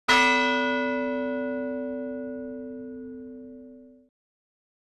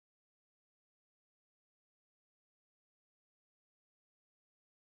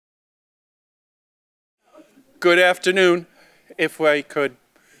Good afternoon. If I could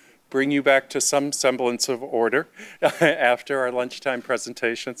bring you back to some semblance of order after our lunchtime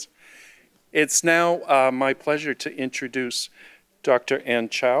presentations. It's now my pleasure to introduce Dr. Ann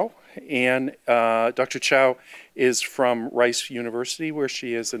Chao. And Dr. Chao is from Rice University, where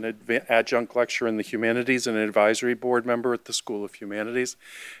she is an adjunct lecturer in the Humanities and an advisory board member at the School of Humanities.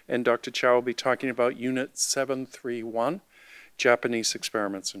 And Dr. Chao will be talking about Unit 731, Japanese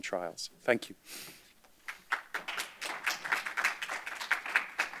Experiments and Trials. Thank you.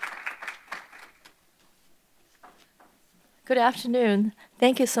 Good afternoon.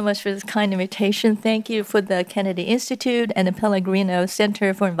 Thank you so much for this kind invitation. Thank you for the Kennedy Institute and the Pellegrino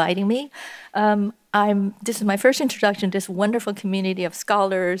Center for inviting me. This is my first introduction to this wonderful community of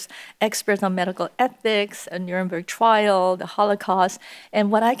scholars, experts on medical ethics, a Nuremberg trial, the Holocaust, and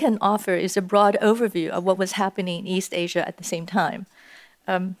what I can offer is a broad overview of what was happening in East Asia at the same time.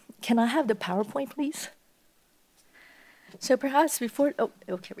 Can I have the PowerPoint, please? So perhaps before,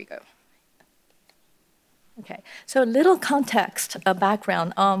 here we go. Okay, so a little context,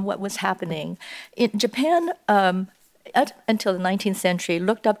 background on what was happening. In Japan, until the 19th century,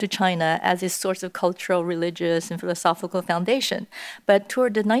 looked up to China as its source of cultural, religious, and philosophical foundation. But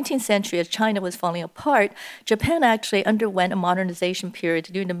toward the 19th century, as China was falling apart, Japan actually underwent a modernization period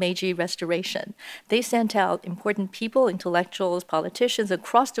during the Meiji Restoration. They sent out important people, intellectuals, politicians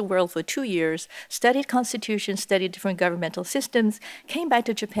across the world for 2 years, studied constitutions, studied different governmental systems, came back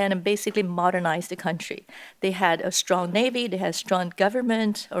to Japan and basically modernized the country. They had a strong navy, they had a strong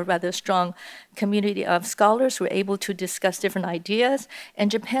government, or rather a strong community of scholars who were able to discuss different ideas, and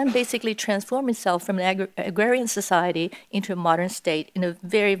Japan basically transformed itself from an agrarian society into a modern state in a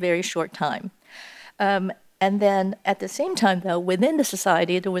very, very short time. And then at the same time, though, within the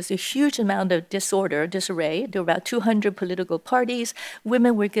society, there was a huge amount of disorder, disarray. There were about 200 political parties.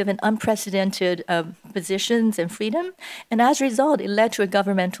 Women were given unprecedented positions and freedom. And as a result, it led to a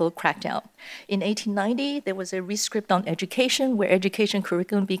governmental crackdown. In 1890, there was a rescript on education, where education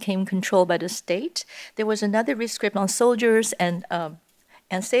curriculum became controlled by the state. There was another rescript on soldiers and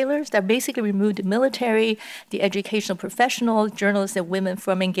sailors that basically removed the military, the educational professional, journalists, and women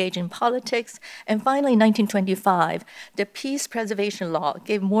from engaging in politics. And finally, in 1925, the Peace Preservation Law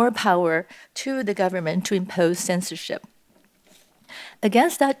gave more power to the government to impose censorship.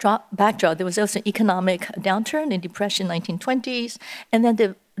 Against that backdrop, there was also an economic downturn and depression in the 1920s, and then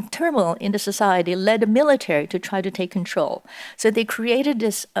the turmoil in the society led the military to try to take control. So they created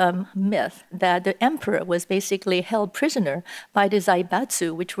this myth that the emperor was basically held prisoner by the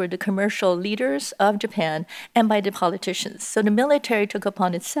zaibatsu, which were the commercial leaders of Japan, and by the politicians. So the military took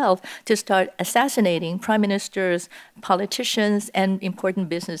upon itself to start assassinating prime ministers, politicians, and important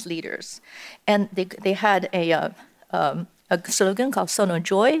business leaders. And they had a slogan called Sono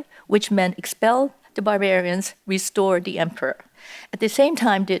Joy, which meant expel the barbarians, restore the emperor. At the same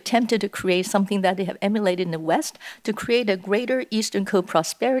time, they attempted to create something that they have emulated in the West, to create a greater Eastern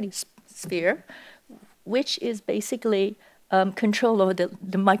co-prosperity sphere, which is basically control over the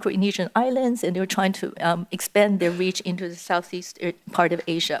Micronesian islands, and they were trying to expand their reach into the southeast part of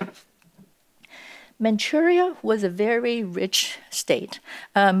Asia. Manchuria was a very rich state.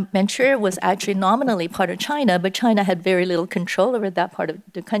 Manchuria was actually nominally part of China, but China had very little control over that part of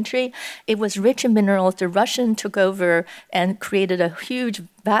the country. It was rich in minerals. The Russians took over and created a huge,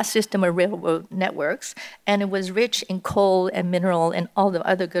 vast system of railroad networks, and it was rich in coal and mineral and all the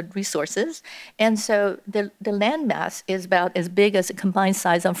other good resources. And so the landmass is about as big as the combined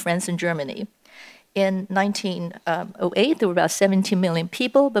size of France and Germany. In 1908, there were about 17 million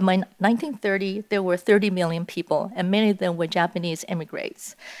people, but by 1930, there were 30 million people, and many of them were Japanese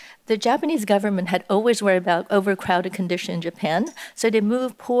immigrants. The Japanese government had always worried about overcrowded condition in Japan, so they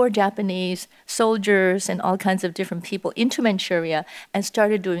moved poor Japanese soldiers and all kinds of different people into Manchuria and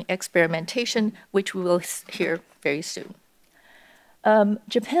started doing experimentation, which we will hear very soon.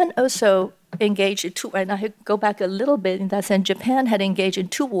 Japan also engaged in two, and I go back a little bit in that sense, Japan had engaged in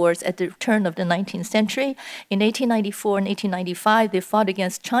 2 wars at the turn of the 19th century. In 1894 and 1895, they fought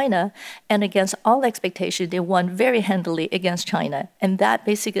against China, and against all expectation, they won very handily against China. And that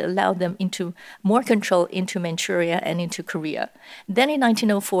basically allowed them into more control into Manchuria and into Korea. Then in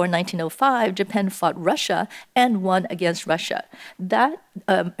 1904 and 1905, Japan fought Russia and won against Russia. That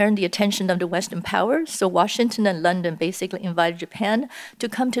earned the attention of the Western powers. So Washington and London basically invited Japan to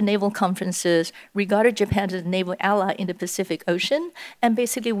come to naval conferences, regarded Japan as a naval ally in the Pacific Ocean, and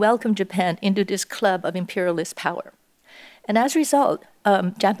basically welcomed Japan into this club of imperialist power. And as a result,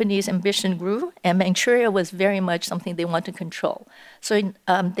 Japanese ambition grew, and Manchuria was very much something they wanted to control. So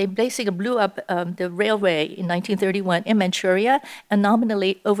they basically blew up the railway in 1931 in Manchuria and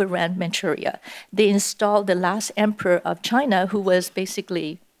nominally overran Manchuria. They installed the last emperor of China, who was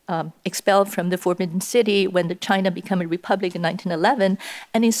basically expelled from the Forbidden City when China became a republic in 1911,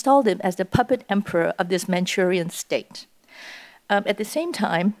 and installed him as the puppet emperor of this Manchurian state. At the same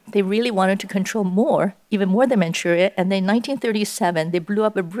time, they really wanted to control more, even more than Manchuria, and then in 1937, they blew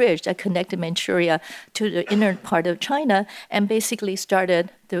up a bridge that connected Manchuria to the inner part of China and basically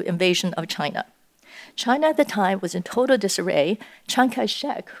started the invasion of China. China at the time was in total disarray. Chiang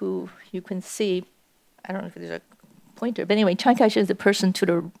Kai-shek, who you can see, I don't know if there's a pointer, but anyway, Chiang Kai-shek is the person to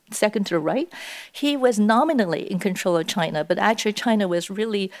the second to the right. He was nominally in control of China, but actually China was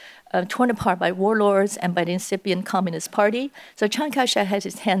really torn apart by warlords and by the incipient Communist Party. So Chiang Kai-shek had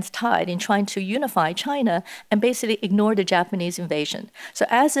his hands tied in trying to unify China and basically ignore the Japanese invasion. So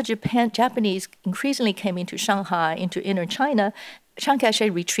as the Japanese increasingly came into Shanghai, into inner China, Chiang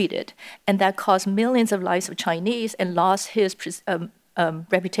Kai-shek retreated, and that caused millions of lives of Chinese and lost his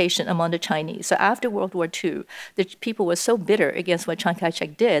reputation among the Chinese. So after World War II, the people were so bitter against what Chiang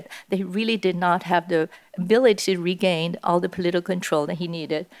Kai-shek did, they really did not have the ability to regain all the political control that he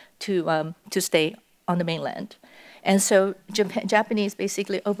needed to stay on the mainland. And so Japanese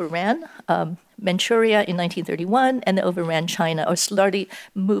basically overran Manchuria in 1931 and overran China, or slowly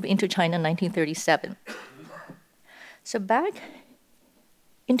moved into China in 1937. So back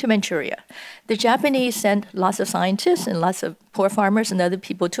into Manchuria. The Japanese sent lots of scientists and lots of poor farmers and other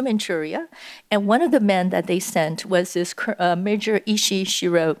people to Manchuria. And one of the men that they sent was this Major Ishii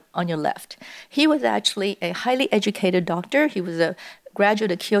Shiro on your left. He was actually a highly educated doctor. He was a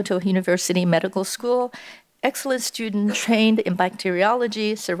graduate of Kyoto University Medical School, excellent student trained in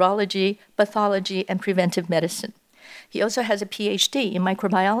bacteriology, serology, pathology, and preventive medicine. He also has a PhD in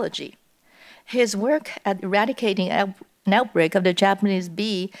microbiology. His work at eradicating an outbreak of the Japanese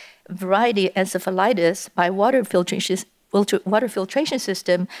bee variety encephalitis by water filtration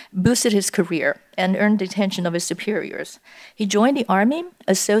system boosted his career and earned the attention of his superiors. He joined the army,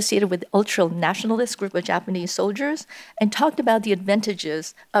 associated with the ultra-nationalist group of Japanese soldiers, and talked about the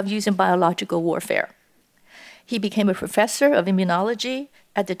advantages of using biological warfare. He became a professor of immunology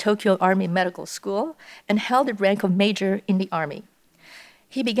at the Tokyo Army Medical School and held the rank of major in the army.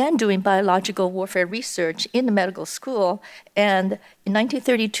 He began doing biological warfare research in the medical school, and in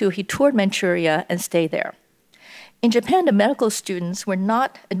 1932, he toured Manchuria and stayed there. In Japan, the medical students were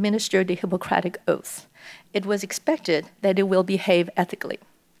not administered the Hippocratic Oath. It was expected that they will behave ethically.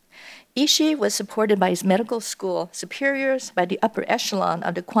 Ishii was supported by his medical school superiors, by the upper echelon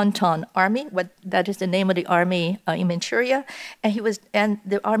of the Kwanton Army, that is the name of the army in Manchuria, and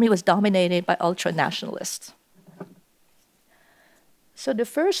the army was dominated by ultra-nationalists. So the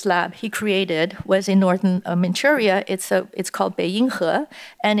first lab he created was in northern Manchuria. It's called Beiyinghe,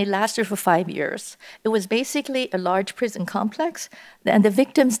 and it lasted for 5 years. It was basically a large prison complex, and the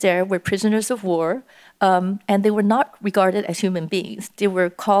victims there were prisoners of war, and they were not regarded as human beings. They were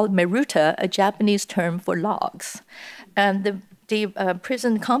called meruta, a Japanese term for logs. And the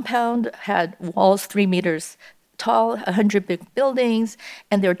prison compound had walls 3 meters tall, 100 big buildings,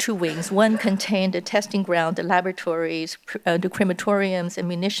 and there were 2 wings. One contained the testing ground, the laboratories, the crematoriums,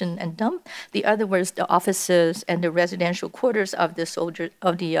 ammunition and dump. The other was the offices and the residential quarters of the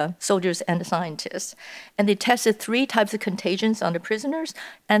soldiers and the scientists. And they tested 3 types of contagions on the prisoners: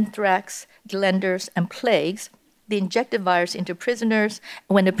 anthrax, glanders, and plagues. They injected virus into prisoners,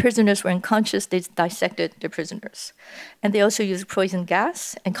 and when the prisoners were unconscious, they dissected the prisoners. And they also used poison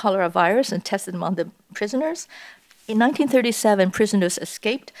gas and cholera virus and tested them on the prisoners. In 1937, prisoners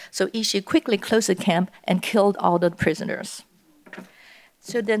escaped, so Ishii quickly closed the camp and killed all the prisoners.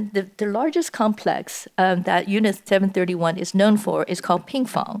 So then the largest complex that Unit 731 is known for is called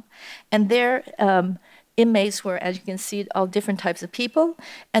Pingfang. And there, inmates were, as you can see, all different types of people,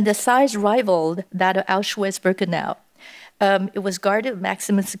 and the size rivaled that of Auschwitz-Birkenau. It was guarded with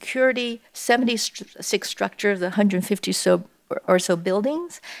maximum security, 76 structures, 150 or so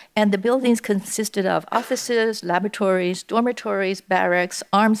buildings, and the buildings consisted of offices, laboratories, dormitories, barracks,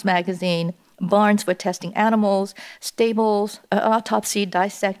 arms magazine, barns for testing animals, stables, autopsy,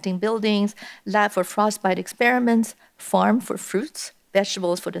 dissecting buildings, lab for frostbite experiments, farm for fruits,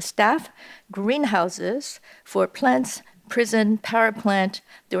 vegetables for the staff, greenhouses for plants, prison, power plant.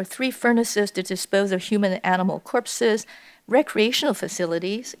 There were 3 furnaces to dispose of human and animal corpses, recreational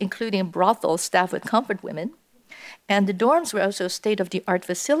facilities, including brothels staffed with comfort women, And the dorms were also state-of-the-art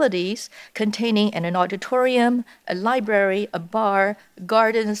facilities containing an auditorium, a library, a bar,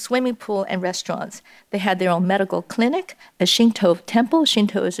 garden, swimming pool, and restaurants. They had their own medical clinic, a Shinto temple,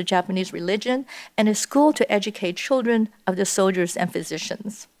 Shinto is a Japanese religion, and a school to educate children of the soldiers and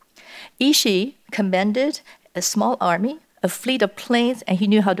physicians. Ishii commended a small army, a fleet of planes, and he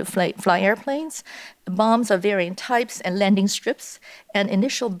knew how to fly airplanes, bombs of varying types and landing strips, an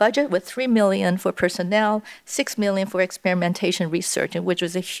initial budget with $3 million for personnel, $6 million for experimentation research, which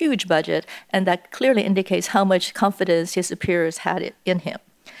was a huge budget, and that clearly indicates how much confidence his superiors had in him.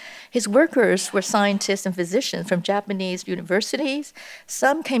 His workers were scientists and physicians from Japanese universities.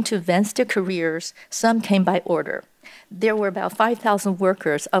 Some came to advance their careers, some came by order. There were about 5,000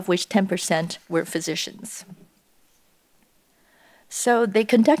 workers, of which 10% were physicians. So they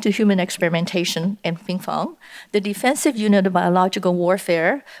conducted human experimentation in Pingfang. The defensive unit of biological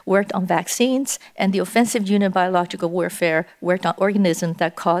warfare worked on vaccines, and the offensive unit of biological warfare worked on organisms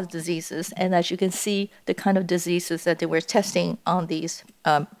that cause diseases. And as you can see, the kind of diseases that they were testing on these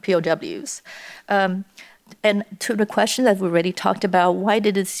POWs. And to the question that we already talked about, why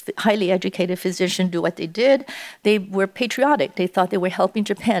did this highly educated physician do what they did? They were patriotic. They thought they were helping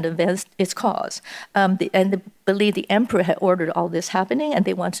Japan advance its cause. And they believed the emperor had ordered all this happening, and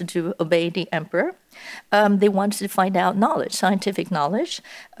they wanted to obey the emperor. They wanted to find out knowledge, scientific knowledge.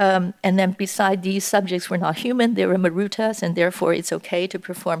 And then beside these subjects were not human, they were Marutas, and therefore it's okay to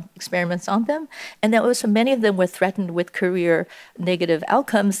perform experiments on them. And then also many of them were threatened with career negative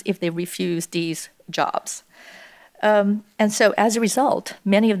outcomes if they refused these jobs. And so as a result,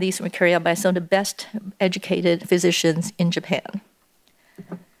 many of these were carried out by some of the best educated physicians in Japan.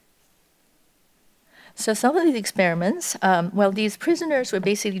 So some of these experiments, these prisoners were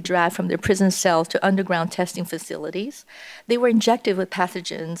basically dragged from their prison cells to underground testing facilities. They were injected with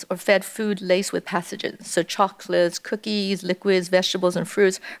pathogens or fed food laced with pathogens. So chocolates, cookies, liquids, vegetables, and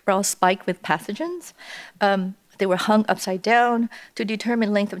fruits were all spiked with pathogens. They were hung upside down to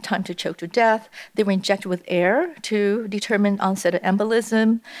determine length of time to choke to death. They were injected with air to determine onset of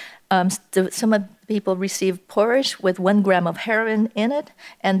embolism. Some of the people received porridge with 1 gram of heroin in it,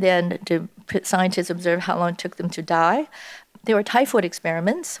 and then the scientists observed how long it took them to die. There were typhoid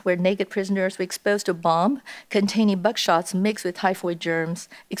experiments where naked prisoners were exposed to a bomb containing buckshots mixed with typhoid germs,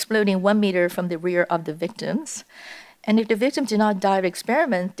 exploding 1 meter from the rear of the victims. And if the victims did not die of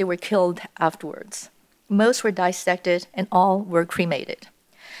experiment, they were killed afterwards. Most were dissected, and all were cremated.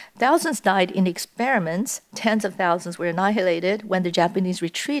 Thousands died in experiments. Tens of thousands were annihilated when the Japanese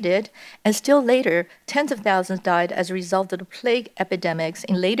retreated, and still later, tens of thousands died as a result of the plague epidemics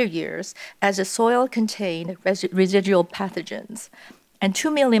in later years as the soil contained residual pathogens. And 2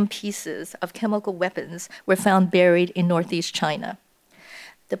 million pieces of chemical weapons were found buried in northeast China.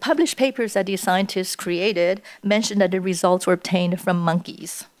 The published papers that these scientists created mentioned that the results were obtained from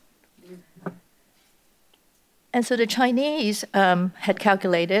monkeys. And so the Chinese had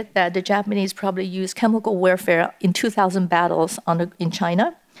calculated that the Japanese probably used chemical warfare in 2,000 battles in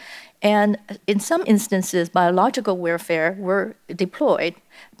China. And in some instances, biological warfare were deployed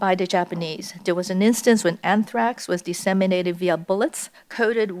by the Japanese. There was an instance when anthrax was disseminated via bullets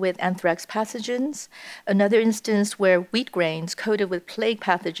coated with anthrax pathogens. Another instance where wheat grains coated with plague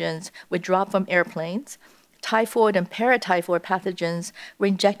pathogens were dropped from airplanes. Typhoid and paratyphoid pathogens were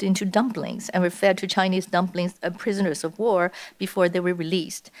injected into dumplings and were fed to Chinese dumplings prisoners of war before they were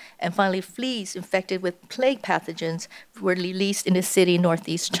released. And finally, fleas infected with plague pathogens were released in the city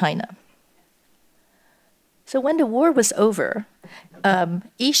northeast China. So when the war was over,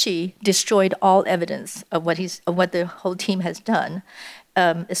 Ishii destroyed all evidence of what the whole team has done,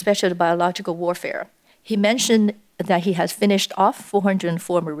 especially the biological warfare. He mentioned that he has finished off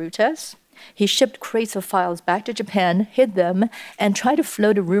 404 Marutas. He shipped crates of files back to Japan, hid them, and tried to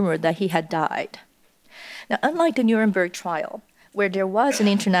float a rumor that he had died. Now, unlike the Nuremberg trial, where there was an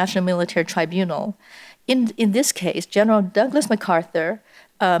international military tribunal, in this case, General Douglas MacArthur,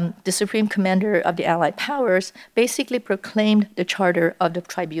 the supreme commander of the Allied powers, basically proclaimed the charter of the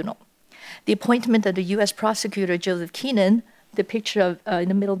tribunal. The appointment of the U.S. prosecutor Joseph Keenan, the picture in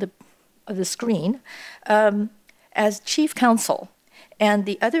the middle of the screen, as chief counsel. And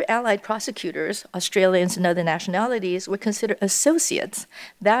the other Allied prosecutors, Australians and other nationalities, were considered associates.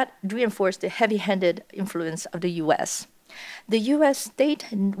 That reinforced the heavy-handed influence of the U.S. The U.S. State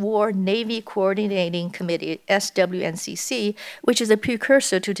War Navy Coordinating Committee, SWNCC, which is a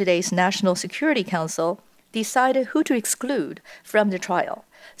precursor to today's National Security Council, decided who to exclude from the trial.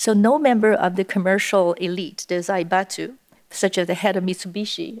 So no member of the commercial elite, the Zaibatsu, such as the head of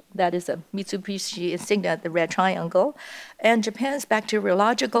Mitsubishi, that is a Mitsubishi insignia, the red triangle, and Japan's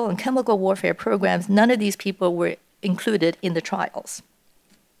bacteriological and chemical warfare programs, none of these people were included in the trials.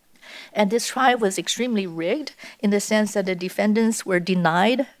 And this trial was extremely rigged in the sense that the defendants were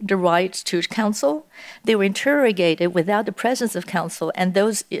denied the right to counsel. They were interrogated without the presence of counsel, and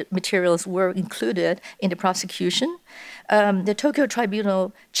those materials were included in the prosecution. The Tokyo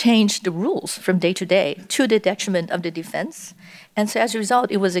Tribunal changed the rules from day to day to the detriment of the defense. And so as a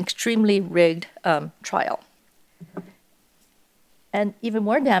result, it was an extremely rigged trial. And even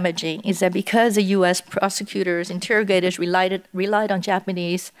more damaging is that because the US prosecutors, interrogators relied on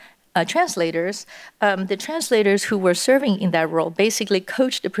Japanese translators, the translators who were serving in that role basically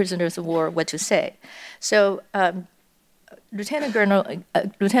coached the prisoners of war what to say. So Lieutenant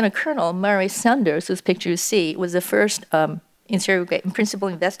Colonel Murray Sanders, whose picture you see, was the first principal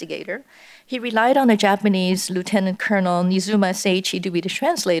investigator. He relied on the Japanese Lieutenant Colonel Nizuma Seiichi to be the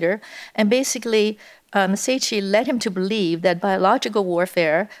translator, and basically Seiichi led him to believe that biological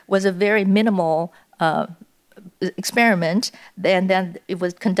warfare was a very minimal experiment, and then it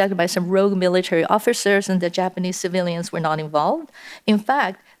was conducted by some rogue military officers, and the Japanese civilians were not involved. In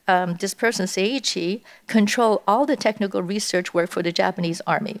fact, this person, Seiichi, controlled all the technical research work for the Japanese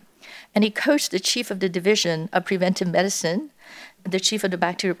army. And he coached the chief of the division of preventive medicine, the chief of the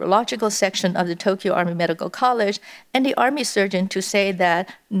bacteriological section of the Tokyo Army Medical College, and the army surgeon to say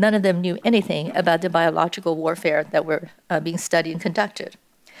that none of them knew anything about the biological warfare that were being studied and conducted.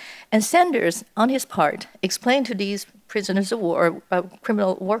 And Sanders, on his part, explained to these prisoners of war,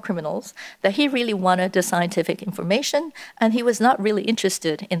 war criminals, that he really wanted the scientific information, and he was not really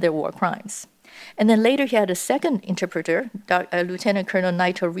interested in their war crimes. And then later he had a second interpreter, Lieutenant Colonel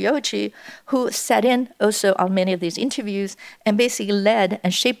Naito Ryochi, who sat in also on many of these interviews and basically led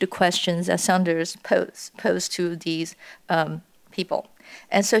and shaped the questions that Sanders posed to these people.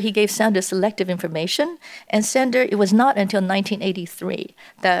 And so he gave Sanders selective information, and it was not until 1983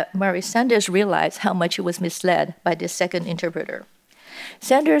 that Murray Sanders realized how much he was misled by this second interpreter.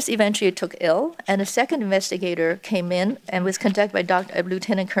 Sanders eventually took ill, and a second investigator came in and was conducted by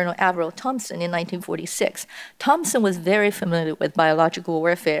Lieutenant Colonel Averill Thompson in 1946. Thompson was very familiar with biological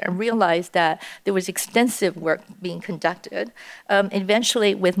warfare and realized that there was extensive work being conducted.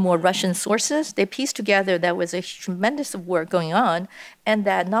 Eventually, with more Russian sources, they pieced together that was a tremendous work going on, and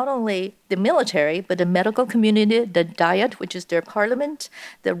that not only the military, but the medical community, the Diet, which is their parliament,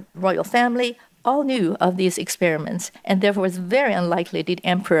 the royal family, all knew of these experiments, and therefore it's very unlikely the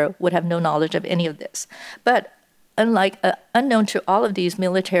emperor would have no knowledge of any of this. But unknown to all of these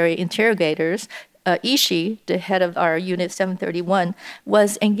military interrogators, Ishii, the head of our Unit 731,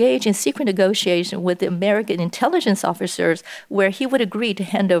 was engaged in secret negotiation with the American intelligence officers, where he would agree to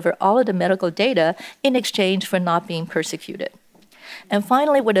hand over all of the medical data in exchange for not being persecuted. And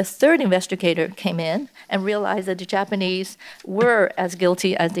finally, when a third investigator came in and realized that the Japanese were as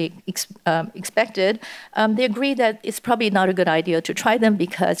guilty as they expected, they agreed that it's probably not a good idea to try them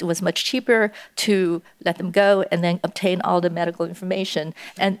because it was much cheaper to let them go and then obtain all the medical information.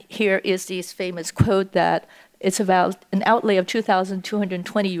 And here is this famous quote that it's about an outlay of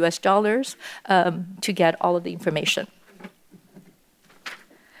 $2,220 US to get all of the information.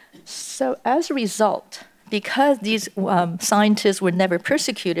 So as a result, because these scientists were never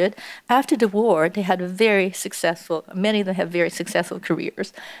persecuted, after the war, they had many of them have very successful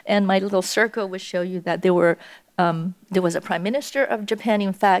careers. And my little circle will show you that there was a prime minister of Japan.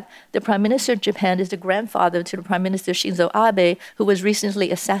 In fact, the prime minister of Japan is the grandfather to the prime minister Shinzo Abe, who was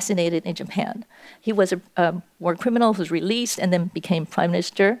recently assassinated in Japan. He was a war criminal who was released and then became prime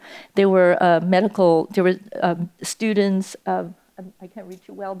minister. There were students of, I can't read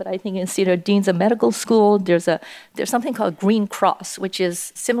too well, but I think in Cedar Dean's a medical school. There's something called Green Cross, which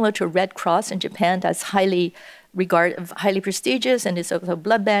is similar to Red Cross in Japan. That's highly prestigious, and it's a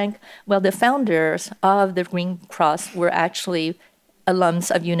blood bank. Well, the founders of the Green Cross were actually alums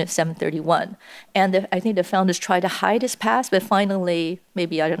of Unit 731. And I think the founders tried to hide his past, but finally,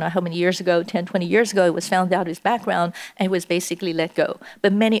 maybe I don't know how many years ago, 10, 20 years ago, it was found out his background, and he was basically let go.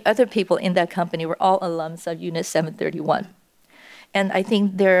 But many other people in that company were all alums of Unit 731. And I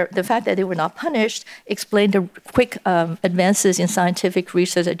think the fact that they were not punished explained the quick advances in scientific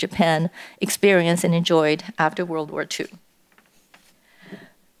research that Japan experienced and enjoyed after World War II.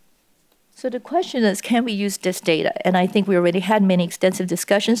 So the question is, can we use this data? And I think we already had many extensive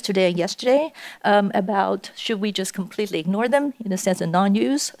discussions today and yesterday about should we just completely ignore them in the sense of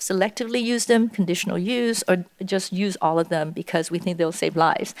non-use, selectively use them, conditional use, or just use all of them because we think they'll save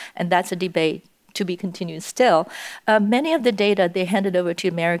lives. And that's a debate to be continued still. Many of the data they handed over to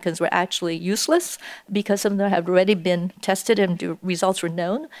Americans were actually useless because some of them have already been tested and the results were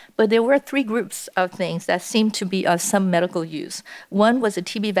known. But there were three groups of things that seemed to be of some medical use. One was the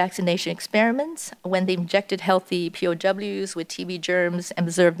TB vaccination experiments, when they injected healthy POWs with TB germs and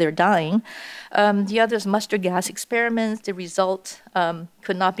observed their dying. The other is mustard gas experiments. The result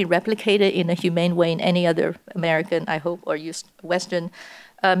could not be replicated in a humane way in any other American, I hope, or Western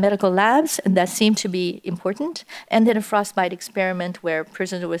medical labs, and that seemed to be important. And then a frostbite experiment where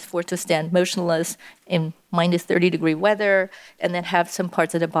prisoners were forced to stand motionless in minus 30-degree weather and then have some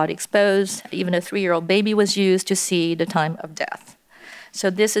parts of the body exposed. Even a 3-year-old baby was used to see the time of death. So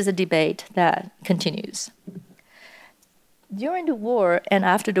this is a debate that continues. During the war and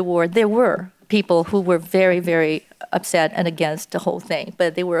after the war, there were people who were very, very upset and against the whole thing,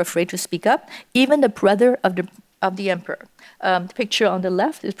 but they were afraid to speak up. Even the brother of the emperor. The picture on the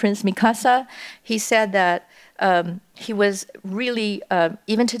left is Prince Mikasa. He said that he was really,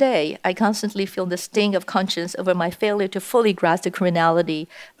 even today, I constantly feel the sting of conscience over my failure to fully grasp the criminality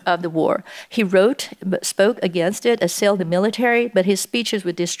of the war. He wrote, spoke against it, assailed the military, but his speeches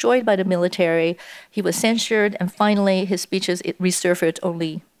were destroyed by the military. He was censured, and finally his speeches resurfaced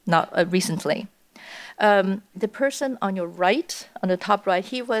only not recently. The person on your right, on the top right,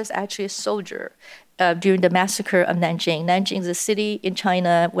 he was actually a soldier during the massacre of Nanjing. Nanjing is a city in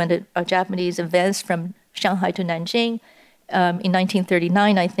China when the Japanese advanced from Shanghai to Nanjing. In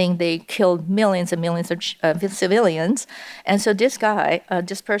 1939, I think they killed millions and millions of civilians. And so this guy,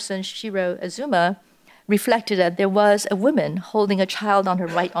 this person, Shiro Azuma, reflected that there was a woman holding a child on her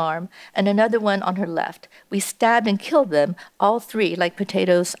right arm and another one on her left. We stabbed and killed them, all three, like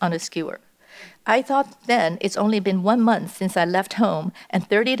potatoes on a skewer. I thought then it's only been 1 month since I left home, and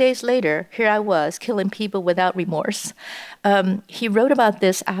 30 days later, here I was killing people without remorse. He wrote about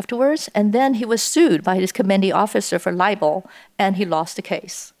this afterwards, and then he was sued by his commanding officer for libel, and he lost the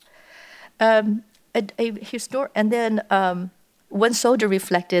case. And then one soldier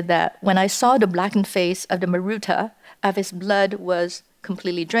reflected that when I saw the blackened face of the Maruta, of his blood was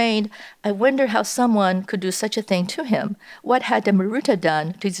completely drained, I wonder how someone could do such a thing to him. What had the Maruta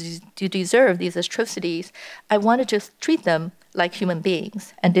done to deserve these atrocities? I wanted to treat them like human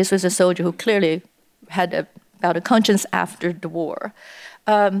beings. And this was a soldier who clearly had about a conscience after the war.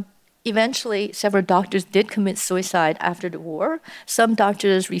 Eventually, several doctors did commit suicide after the war. Some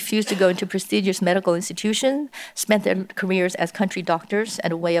doctors refused to go into prestigious medical institutions, spent their careers as country doctors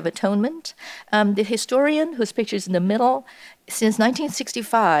as a way of atonement. The historian, whose picture is in the middle, since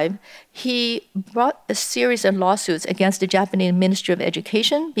 1965, he brought a series of lawsuits against the Japanese Ministry of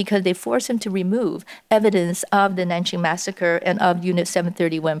Education because they forced him to remove evidence of the Nanjing Massacre and of Unit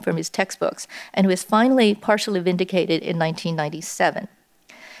 731 from his textbooks, and was finally partially vindicated in 1997.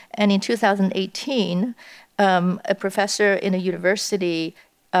 And in 2018, a professor in a university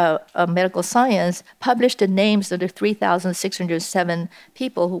of medical science published the names of the 3,607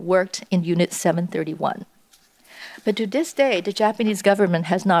 people who worked in Unit 731. But to this day, the Japanese government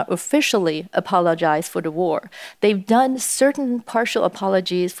has not officially apologized for the war. They've done certain partial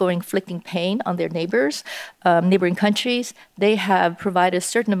apologies for inflicting pain on their neighbors, neighboring countries. They have provided a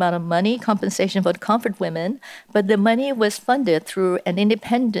certain amount of money, compensation for the comfort women, but the money was funded through an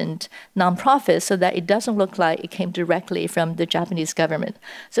independent nonprofit so that it doesn't look like it came directly from the Japanese government.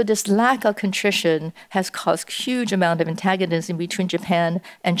 So this lack of contrition has caused huge amount of antagonism between Japan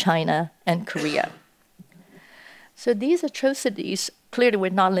and China and Korea. So these atrocities clearly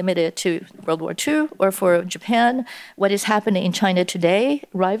were not limited to World War II or for Japan. What is happening in China today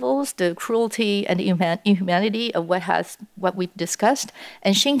rivals the cruelty and the inhumanity of what we've discussed.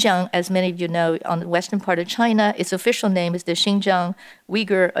 And Xinjiang, as many of you know, on the western part of China, its official name is the Xinjiang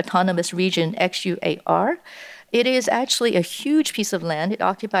Uyghur Autonomous Region, XUAR. It is actually a huge piece of land. It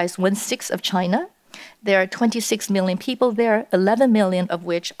occupies 1/6 of China. There are 26 million people there, 11 million of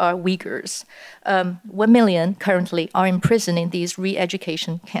which are Uyghurs. 1 million currently are imprisoned in these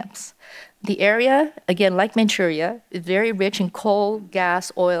re-education camps. The area, again, like Manchuria, is very rich in coal,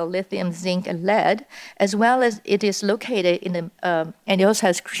 gas, oil, lithium, zinc, and lead, as well as it is located in and it also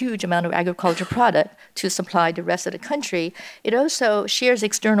has a huge amount of agricultural product to supply the rest of the country. It also shares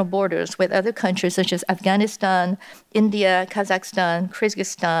external borders with other countries such as Afghanistan, India, Kazakhstan,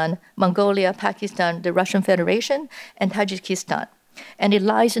 Kyrgyzstan, Mongolia, Pakistan, the Russian Federation, and Tajikistan. And it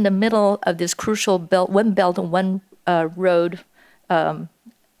lies in the middle of this crucial one belt and one road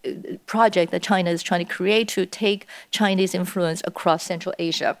project that China is trying to create to take Chinese influence across Central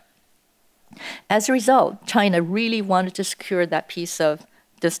Asia. As a result, China really wanted to secure that piece of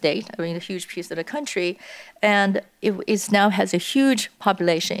the state, I mean, a huge piece of the country, and it now has a huge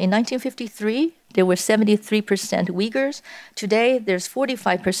population. In 1953, there were 73% Uyghurs. Today, there's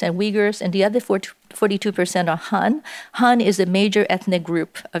 45% Uyghurs, and the other 42% are Han. Han is a major ethnic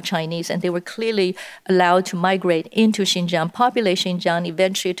group of Chinese, and they were clearly allowed to migrate into Xinjiang, populate Xinjiang,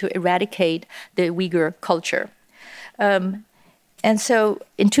 eventually to eradicate the Uyghur culture. And so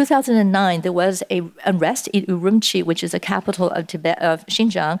in 2009, there was an arrest in Urumqi, which is the capital of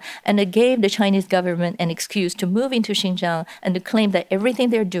Xinjiang, and it gave the Chinese government an excuse to move into Xinjiang and to claim that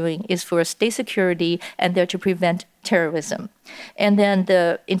everything they're doing is for state security and they're to prevent terrorism. And then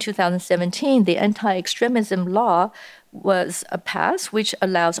in 2017, the anti-extremism law was passed, which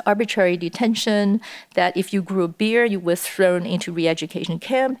allows arbitrary detention, that if you grew beer, you were thrown into re-education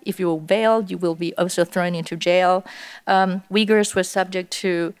camp. If you were veiled, you will be also thrown into jail. Uyghurs were subject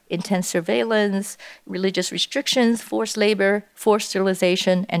to intense surveillance, religious restrictions, forced labor, forced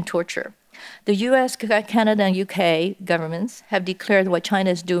sterilization, and torture. The US, Canada, and UK governments have declared what China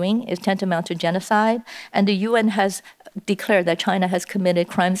is doing is tantamount to genocide, and the UN has declared that China has committed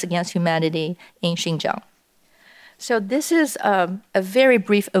crimes against humanity in Xinjiang. So this is a very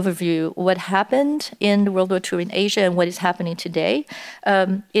brief overview of what happened in World War II in Asia and what is happening today.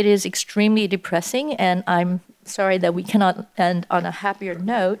 It is extremely depressing, and I'm sorry that we cannot end on a happier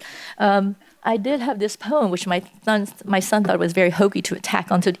note. I did have this poem, which my son thought was very hokey to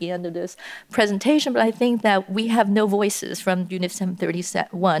attack onto the end of this presentation, but I think that we have no voices from Unit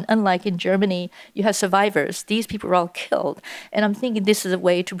 731. Unlike in Germany, you have survivors. These people were all killed. And I'm thinking this is a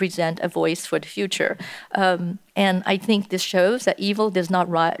way to present a voice for the future. And I think this shows that evil does not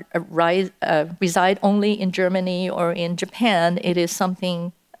reside only in Germany or in Japan. It is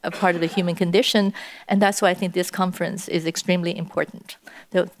something a part of the human condition, and that's why I think this conference is extremely important.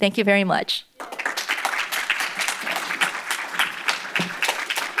 So thank you very much.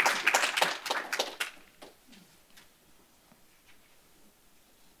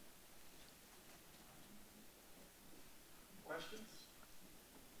 Questions?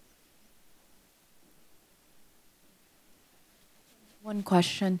 One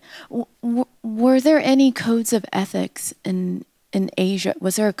question. Were there any codes of ethics in Asia?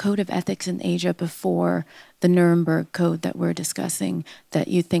 Was there a code of ethics in Asia before the Nuremberg Code that we're discussing that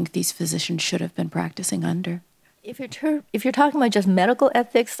you think these physicians should have been practicing under? If you're talking about just medical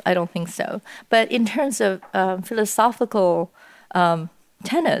ethics, I don't think so. But in terms of philosophical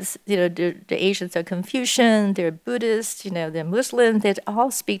tenets, the Asians are Confucian, they're Buddhist, they're Muslim, they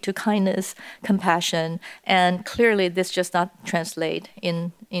all speak to kindness, compassion, and clearly this does not translate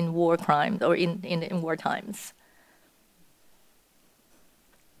in war crimes or in war times.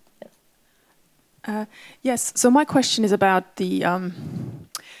 Yes. So my question is about the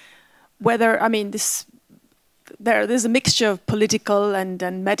whether there's a mixture of political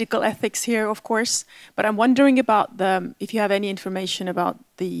and medical ethics here, of course. But I'm wondering about if you have any information about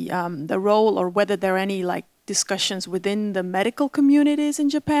the role, or whether there are any discussions within the medical communities in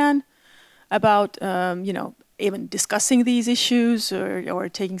Japan about even discussing these issues or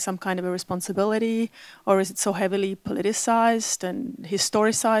taking some kind of a responsibility, or is it so heavily politicized and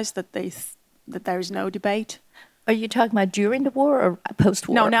historicized that that there is no debate? Are you talking about during the war or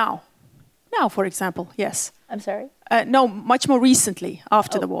post-war? No, now. Now, for example, yes. I'm sorry? No, much more recently,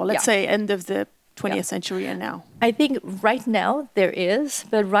 after the war. Let's say end of the 20th century and now. I think right now there is,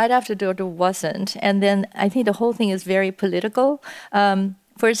 but right after the war there wasn't. And then I think the whole thing is very political.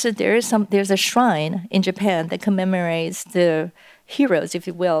 For instance, there's a shrine in Japan that commemorates the heroes, if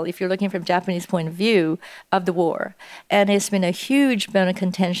you will, if you're looking from Japanese point of view, of the war. And it's been a huge bone of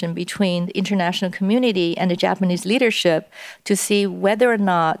contention between the international community and the Japanese leadership to see whether or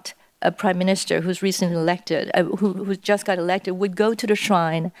not a prime minister who's recently elected, who just got elected, would go to the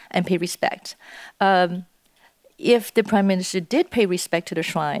shrine and pay respect. If the prime minister did pay respect to the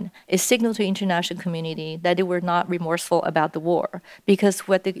shrine, it signaled to the international community that they were not remorseful about the war, because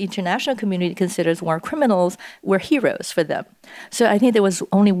what the international community considers war criminals were heroes for them. So I think there was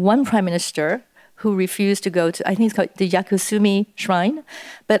only one prime minister who refused to go to, I think it's called the Yakusumi Shrine,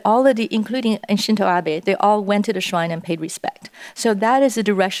 but all of including Shinzo Abe, they all went to the shrine and paid respect. So that is a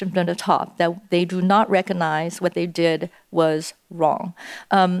direction from the top, that they do not recognize what they did was wrong.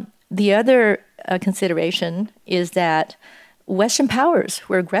 The other consideration is that Western powers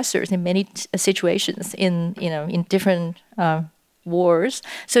were aggressors in many situations in different wars.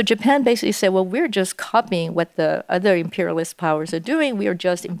 So Japan basically said, well, we're just copying what the other imperialist powers are doing. We are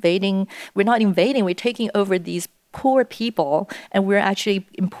just invading. We're not invading. We're taking over these poor people, and we're actually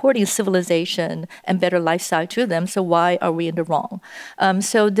importing civilization and better lifestyle to them. So why are we in the wrong?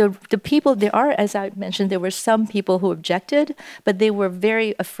 So the people, there are, as I mentioned, there were some people who objected, but they were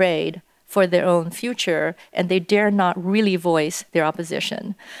very afraid for their own future, and they dare not really voice their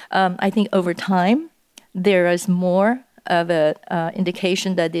opposition. I think over time, there is more of an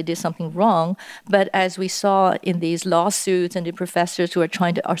indication that they did something wrong. But as we saw in these lawsuits and the professors who are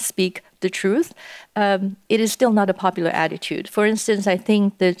trying to speak the truth, it is still not a popular attitude. For instance, I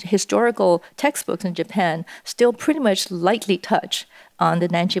think the historical textbooks in Japan still pretty much lightly touch on the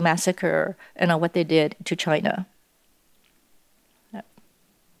Nanjing massacre and on what they did to China.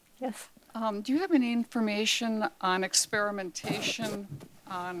 Yes? Do you have any information on experimentation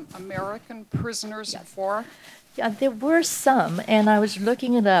on American prisoners of war? Yeah, there were some, and I was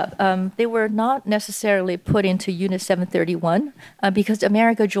looking it up. They were not necessarily put into Unit 731 because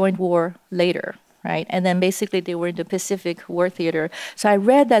America joined war later, right? And then basically they were in the Pacific War Theater. So I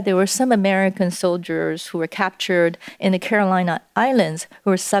read that there were some American soldiers who were captured in the Carolina Islands who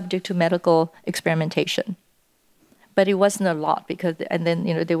were subject to medical experimentation. But it wasn't a lot because, and then,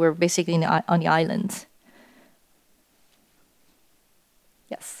 they were basically on the islands.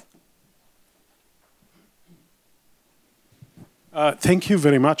 Yes. Thank you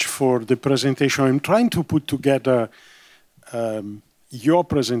very much for the presentation. I'm trying to put together your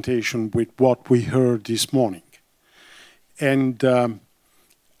presentation with what we heard this morning. And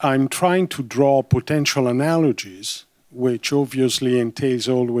I'm trying to draw potential analogies, which obviously entails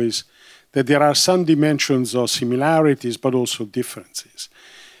always that there are some dimensions of similarities, but also differences.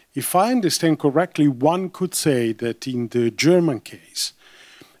 If I understand correctly, one could say that in the German case,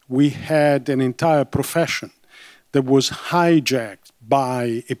 we had an entire profession that was hijacked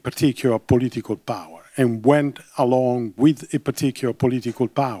by a particular political power and went along with a particular political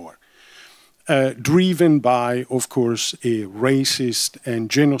power, driven by, of course, a racist and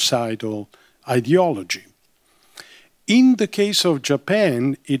genocidal ideology. In the case of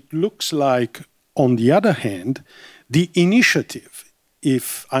Japan, it looks like, on the other hand, the initiative,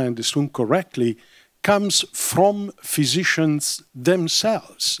 if I understood correctly, comes from physicians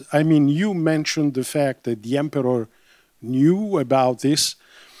themselves. I mean, you mentioned the fact that the emperor knew about this,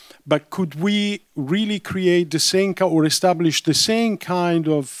 but could we really create the same or establish the same kind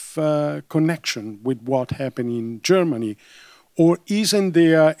of connection with what happened in Germany? Or isn't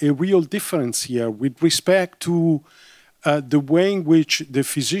there a real difference here with respect to the way in which the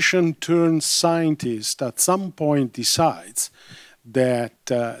physician turned scientist at some point decides that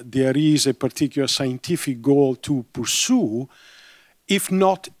there is a particular scientific goal to pursue, if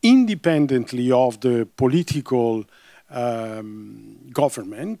not independently of the political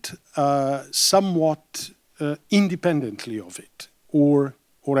government, somewhat independently of it? Or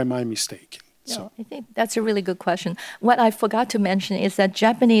am I mistaken? No, I think that's a really good question. What I forgot to mention is that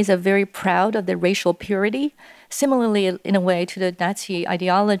Japanese are very proud of their racial purity, similarly in a way to the Nazi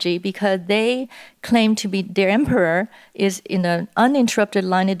ideology, because they claim to be, their emperor is in an uninterrupted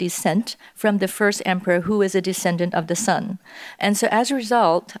line of descent from the first emperor, who is a descendant of the sun. And so as a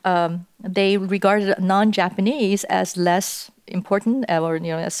result, they regarded non-Japanese as less important or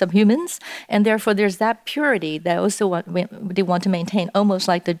as subhumans, and therefore there's that purity that also they want to maintain, almost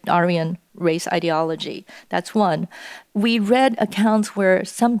like the Aryan race ideology. That's one. We read accounts where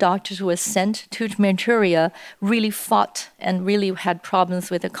some doctors who were sent to Manchuria really fought and really had problems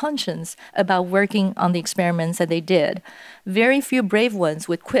with their conscience about working on the experiments that they did. Very few brave ones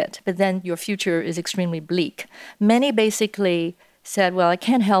would quit, but then your future is extremely bleak. Many basically said, well, I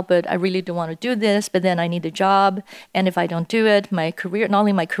can't help it. I really don't want to do this, but then I need a job. And if I don't do it, my career, not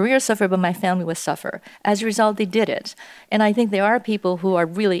only my career suffer, but my family will suffer. As a result, they did it. And I think there are people who are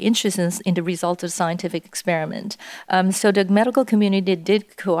really interested in the results of scientific experiment. So the medical community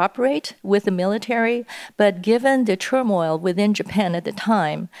did cooperate with the military, but given the turmoil within Japan at the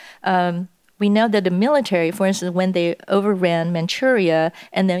time, we know that the military, for instance, when they overran Manchuria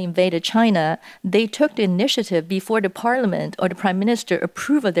and then invaded China, they took the initiative before the parliament or the prime minister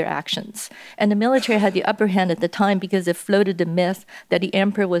approved of their actions. And the military had the upper hand at the time because it floated the myth that the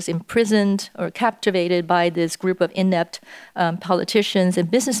emperor was imprisoned or captivated by this group of inept politicians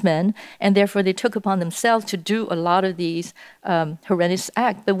and businessmen, and therefore they took upon themselves to do a lot of these horrendous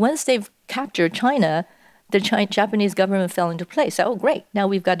acts. But once they've captured China, the Japanese government fell into place. Oh, great! Now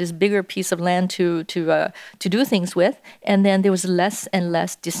we've got this bigger piece of land to do things with, and then there was less and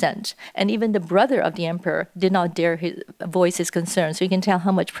less dissent. And even the brother of the emperor did not dare voice his concerns. So you can tell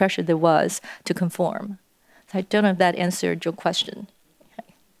how much pressure there was to conform. So I don't know if that answered your question.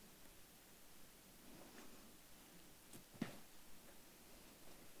 Okay.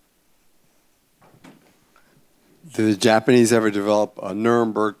 Did the Japanese ever develop a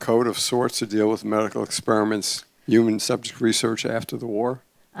Nuremberg Code of sorts to deal with medical experiments, human subject research after the war?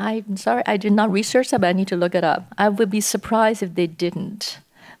 I'm sorry, I did not research that, but I need to look it up. I would be surprised if they didn't.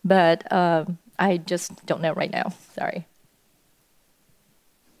 but I just don't know right now. Sorry.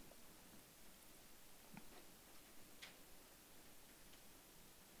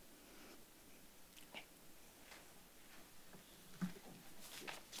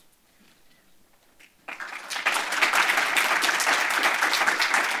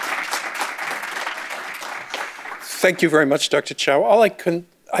 Thank you very much, Dr. Chao. I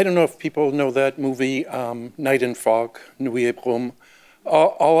don't know if people know that movie, Night and Fog, Nuit et Brume.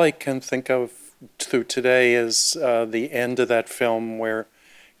 All I can think of through today is the end of that film where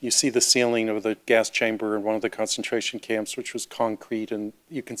you see the ceiling of the gas chamber in one of the concentration camps, which was concrete, and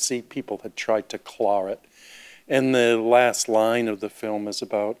you can see people had tried to claw it. And the last line of the film is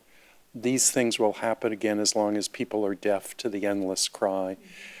about these things will happen again as long as people are deaf to the endless cry.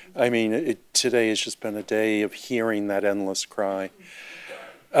 I mean, today has just been a day of hearing that endless cry.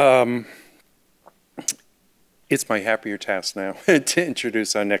 It's my happier task now to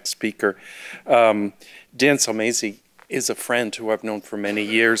introduce our next speaker. Dan Sulmasy is a friend who I've known for many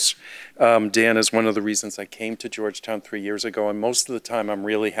years. Dan is one of the reasons I came to Georgetown 3 years ago, and most of the time I'm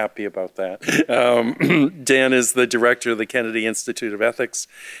really happy about that. Dan is the director of the Kennedy Institute of Ethics.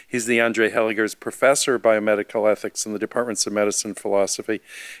 He's the André Hellegers Professor of Biomedical Ethics in the Departments of Medicine and Philosophy,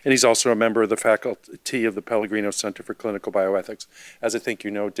 and he's also a member of the faculty of the Pellegrino Center for Clinical Bioethics. As I think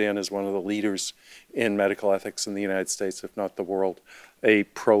you know, Dan is one of the leaders in medical ethics in the United States, if not the world, a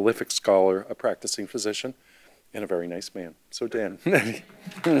prolific scholar, a practicing physician, and a very nice man. So Dan.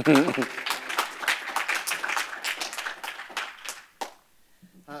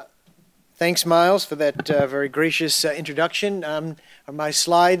 Thanks, Miles, for that very gracious introduction. Are my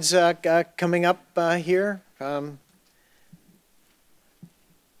slides coming up here?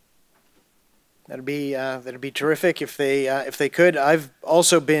 That'd be terrific if they could. I've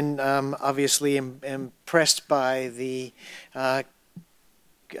also been obviously impressed by the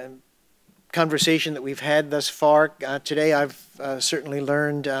conversation that we've had thus far today. I've certainly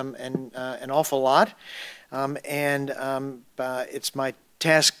learned an awful lot, and it's my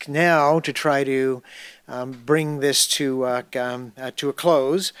task now to try to bring this to a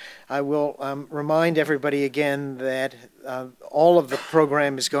close. I will remind everybody again that all of the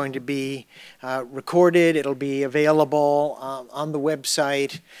program is going to be recorded. It'll be available on the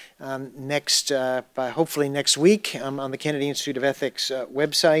website hopefully next week on the Kennedy Institute of Ethics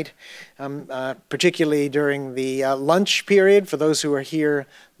website, particularly during the lunch period for those who are here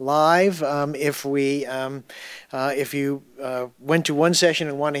live. If you went to one session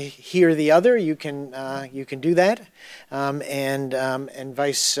and want to hear the other, you can do that, and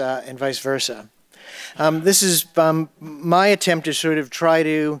vice versa. This is my attempt to sort of try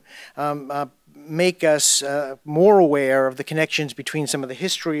to make us more aware of the connections between some of the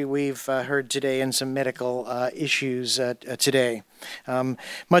history we've heard today and some medical issues today.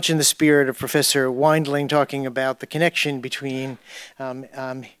 Much in the spirit of Professor Weindling talking about the connection between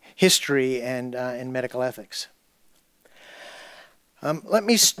history and medical ethics. Let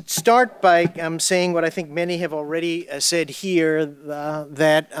me start by saying what I think many have already said here,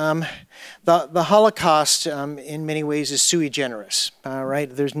 that the Holocaust in many ways is sui generis, right?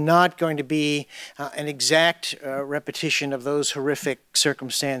 There's not going to be an exact repetition of those horrific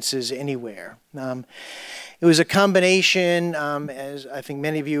circumstances anywhere. It was a combination, as I think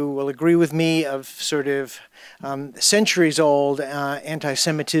many of you will agree with me, of sort of centuries-old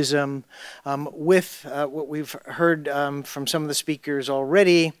anti-Semitism with what we've heard from some of the speakers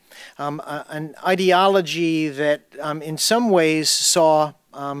already, an ideology that in some ways saw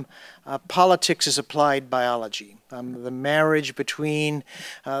politics as applied biology. The marriage between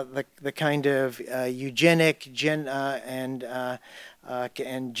the kind of eugenic and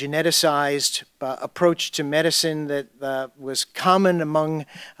geneticized approach to medicine that was common among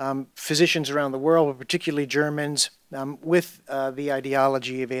physicians around the world, but particularly Germans, with the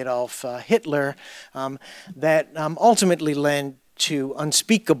ideology of Adolf Hitler, that ultimately led to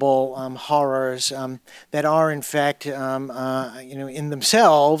unspeakable horrors that are, in fact, in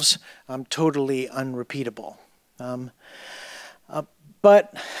themselves, totally unrepeatable.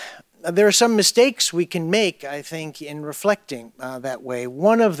 But there are some mistakes we can make, I think, in reflecting that way.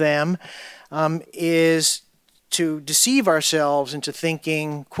 One of them is to deceive ourselves into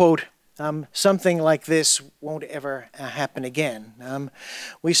thinking, quote, something like this won't ever happen again.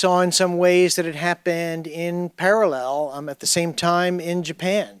 We saw in some ways that it happened in parallel at the same time in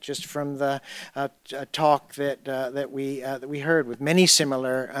Japan, just from the talk that we heard, with many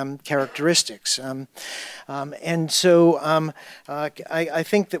similar characteristics. And so I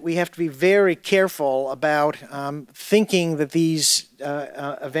think that we have to be very careful about thinking that these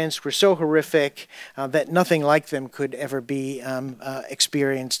events were so horrific that nothing like them could ever be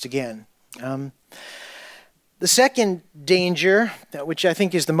experienced again. The second danger, which I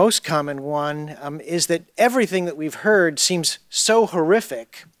think is the most common one, is that everything that we've heard seems so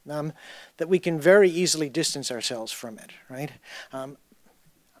horrific that we can very easily distance ourselves from it, right?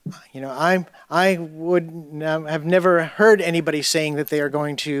 You know, I would have never heard anybody saying that they are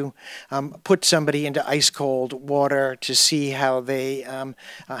going to put somebody into ice cold water to see how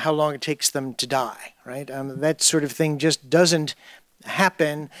how long it takes them to die, right? That sort of thing just doesn't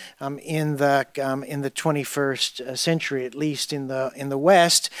happen in the 21st century, at least in the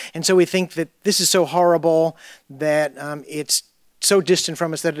West, and so we think that this is so horrible that it's so distant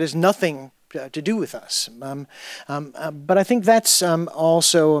from us that it has nothing to do with us. But I think that's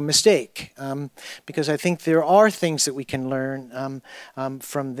also a mistake, because I think there are things that we can learn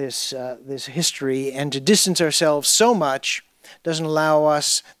from this history, and to distance ourselves so much doesn't allow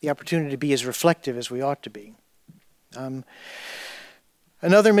us the opportunity to be as reflective as we ought to be.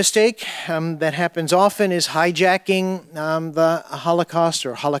 Another mistake that happens often is hijacking the Holocaust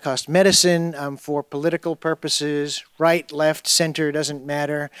or Holocaust medicine for political purposes. Right, left, center, doesn't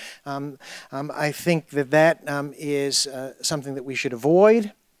matter. I think that is something that we should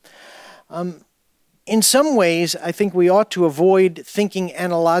avoid. In some ways, I think we ought to avoid thinking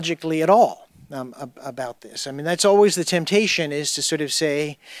analogically at all about this. I mean, that's always the temptation, is to sort of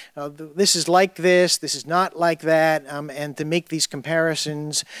say, this is like this is not like that, and to make these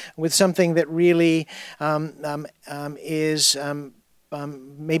comparisons with something that really is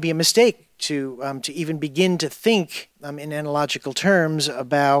maybe a mistake to even begin to think in analogical terms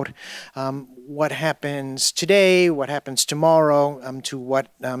about what happens today, what happens tomorrow, to what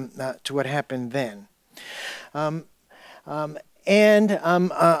happened then. And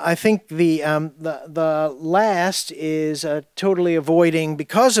I think the last is totally avoiding,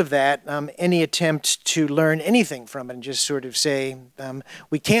 because of that, any attempt to learn anything from it, and just sort of say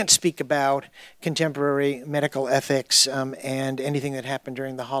we can't speak about contemporary medical ethics and anything that happened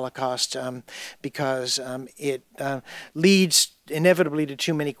during the Holocaust because it leads inevitably to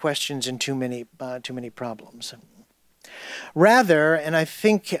too many questions and too many problems. Rather, and I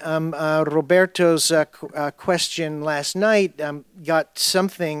think Roberto's question last night got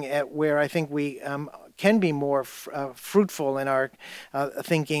something at where I think we can be more fruitful in our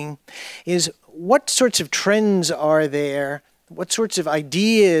thinking, is what sorts of trends are there, what sorts of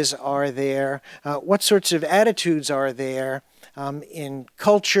ideas are there, what sorts of attitudes are there in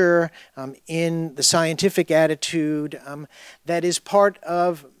culture, in the scientific attitude that is part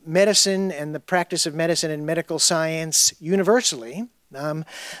of medicine and the practice of medicine and medical science universally,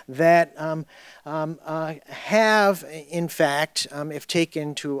 that have, in fact, if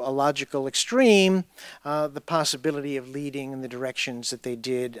taken to a logical extreme, the possibility of leading in the directions that they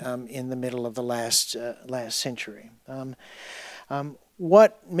did in the middle of the last century.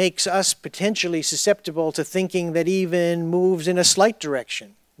 What makes us potentially susceptible to thinking that even moves in a slight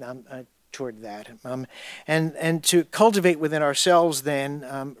direction toward that, and to cultivate within ourselves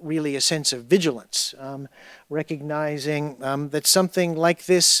then really a sense of vigilance, recognizing that something like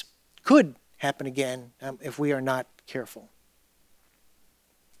this could happen again if we are not careful.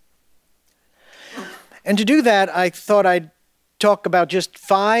 And to do that, I thought I'd talk about just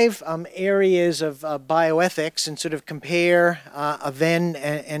 5 areas of bioethics and sort of compare then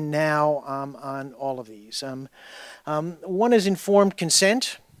and now on all of these. One is informed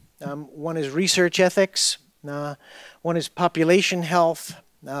consent. One is research ethics, one is population health,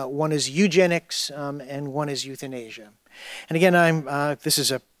 one is eugenics, and one is euthanasia. And again, this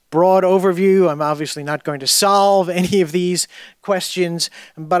is a broad overview. I'm obviously not going to solve any of these questions,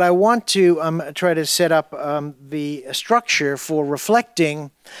 but I want to try to set up the structure for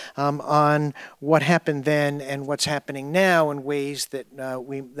reflecting on what happened then and what's happening now in ways that,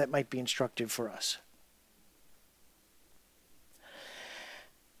 that might be instructive for us.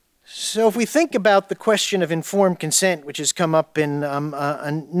 So if we think about the question of informed consent, which has come up in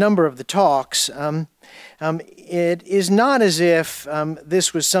a number of the talks, it is not as if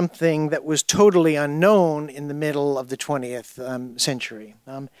this was something that was totally unknown in the middle of the 20th century.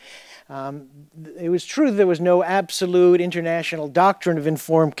 It was true that there was no absolute international doctrine of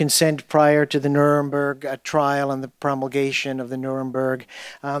informed consent prior to the Nuremberg trial and the promulgation of the Nuremberg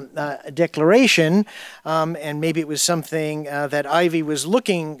Declaration, and maybe it was something that Ivy was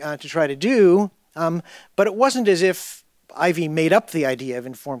looking to try to do, but it wasn't as if Ivy made up the idea of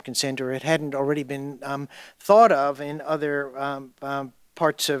informed consent, or it hadn't already been thought of in other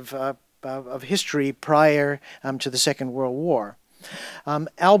parts of history prior to the Second World War.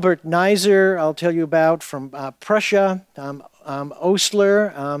 Albert Neisser, I'll tell you about from Prussia,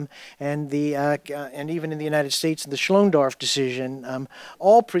 Osler, and even in the United States, the Schlondorf decision,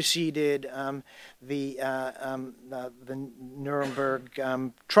 all preceded the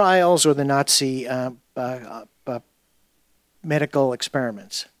Nuremberg trials or the Nazi medical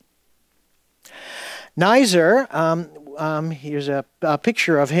experiments. Neisser, here's a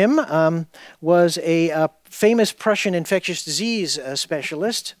picture of him, was a famous Prussian infectious disease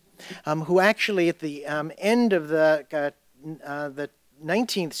specialist who actually at the end of the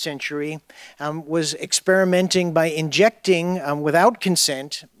 19th century was experimenting by injecting without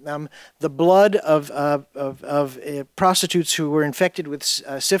consent the blood of prostitutes who were infected with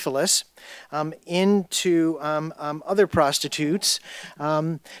syphilis into other prostitutes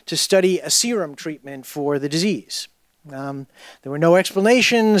to study a serum treatment for the disease. There were no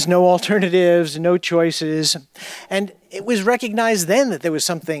explanations, no alternatives, no choices, and it was recognized then that there was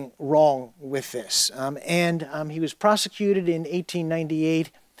something wrong with this. He was prosecuted in 1898,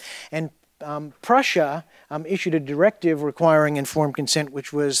 and Prussia issued a directive requiring informed consent,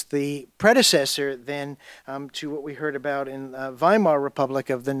 which was the predecessor then to what we heard about in Weimar Republic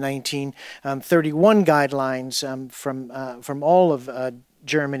of the 1931 guidelines from all of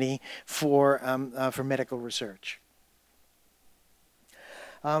Germany for medical research.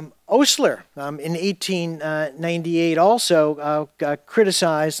 Osler in 1898 also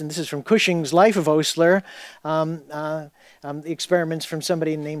criticized, and this is from Cushing's Life of Osler, the experiments from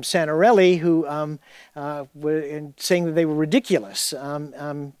somebody named Santarelli who were saying that they were ridiculous.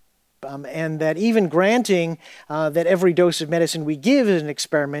 And that even granting that every dose of medicine we give is an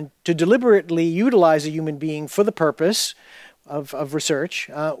experiment, to deliberately utilize a human being for the purpose of research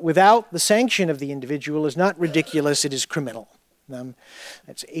without the sanction of the individual is not ridiculous, it is criminal.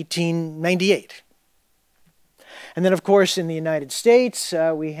 That's 1898. And then, of course, in the United States,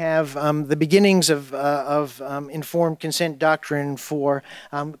 we have the beginnings of informed consent doctrine for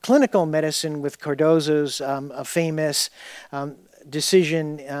clinical medicine with Cardozo's famous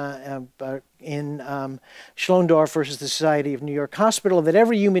decision in Schlondorf versus the Society of New York Hospital that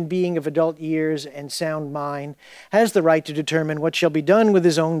every human being of adult years and sound mind has the right to determine what shall be done with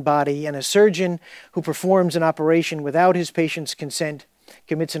his own body, and a surgeon who performs an operation without his patient's consent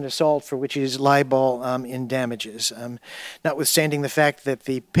commits an assault for which he is liable in damages. Notwithstanding the fact that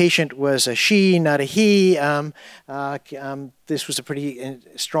the patient was a she, not a he, this was a pretty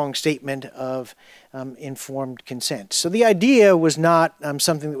strong statement of informed consent. So the idea was not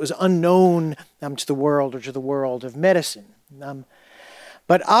something that was unknown to the world or to the world of medicine.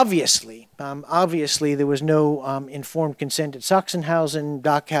 But obviously there was no informed consent at Sachsenhausen,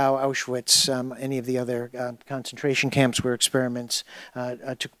 Dachau, Auschwitz, any of the other concentration camps where experiments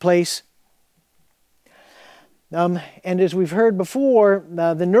took place. And as we've heard before,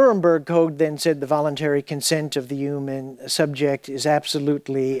 the Nuremberg Code then said the voluntary consent of the human subject is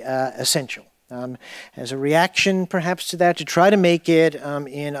absolutely essential. As a reaction, perhaps, to that, to try to make it,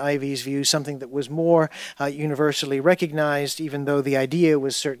 in Ivy's view, something that was more universally recognized, even though the idea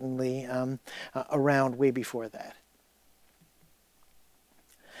was certainly around way before that.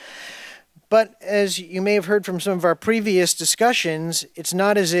 But as you may have heard from some of our previous discussions, it's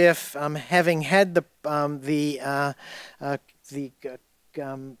not as if having had the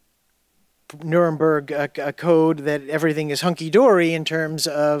Nuremberg Code that everything is hunky-dory in terms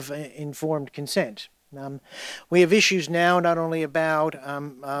of informed consent. We have issues now not only about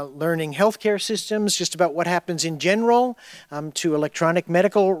learning healthcare systems, just about what happens in general to electronic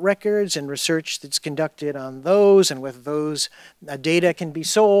medical records and research that's conducted on those and whether those data can be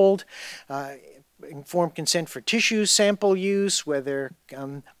sold. Informed consent for tissue sample use, whether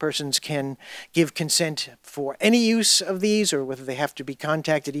persons can give consent for any use of these or whether they have to be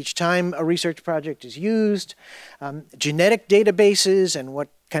contacted each time a research project is used, genetic databases and what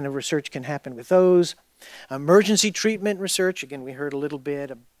kind of research can happen with those, emergency treatment research, again we heard a little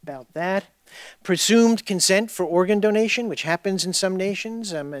bit about that, presumed consent for organ donation, which happens in some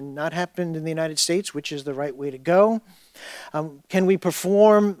nations and not happened in the United States, which is the right way to go. Can we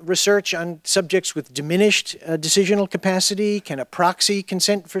perform research on subjects with diminished decisional capacity? Can a proxy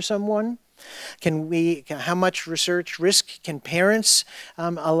consent for someone? How much research risk can parents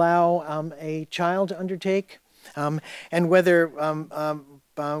allow a child to undertake? And whether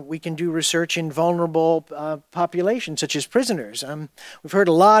we can do research in vulnerable populations, such as prisoners. We've heard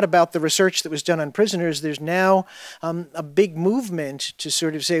a lot about the research that was done on prisoners. There's now a big movement to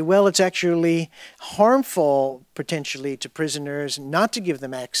sort of say, well, it's actually harmful, potentially, to prisoners not to give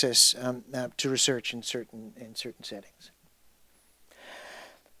them access to research in certain settings.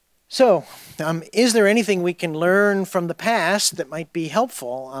 So, is there anything we can learn from the past that might be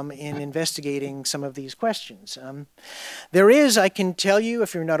helpful in investigating some of these questions? There is, I can tell you,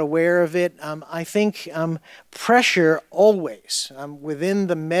 if you're not aware of it, I think pressure always within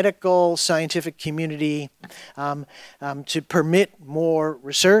the medical scientific community to permit more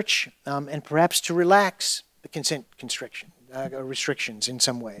research and perhaps to relax the consent restrictions in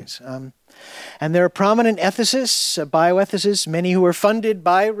some ways. And there are prominent ethicists, bioethicists, many who are funded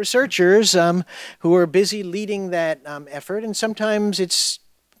by researchers who are busy leading that effort, and sometimes it's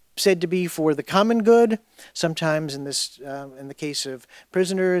said to be for the common good. Sometimes in the case of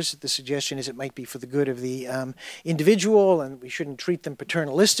prisoners, the suggestion is it might be for the good of the individual, and we shouldn't treat them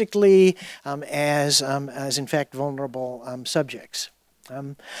paternalistically as in fact vulnerable subjects.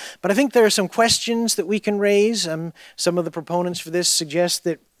 But I think there are some questions that we can raise. Some of the proponents for this suggest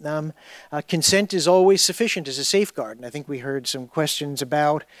that consent is always sufficient as a safeguard. And I think we heard some questions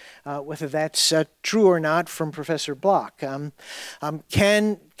about whether that's true or not from Professor Block.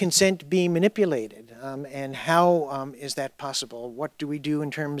 Can consent be manipulated? And how is that possible? What do we do in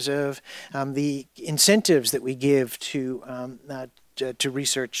terms of the incentives that we give to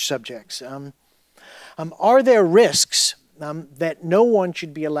research subjects? Are there risks that no one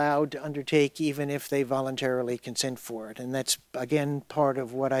should be allowed to undertake even if they voluntarily consent for it? And that's, again, part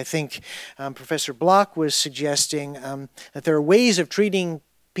of what I think Professor Block was suggesting, that there are ways of treating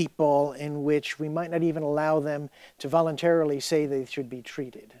people in which we might not even allow them to voluntarily say they should be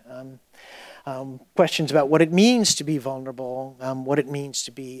treated. Questions about what it means to be vulnerable, what it means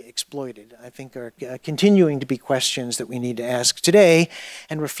to be exploited, I think are continuing to be questions that we need to ask today.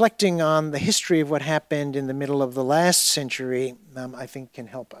 And reflecting on the history of what happened in the middle of the last century, I think can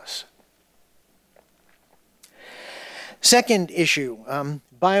help us. Second issue,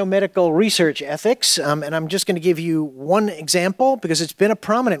 biomedical research ethics, and I'm just going to give you one example because it's been a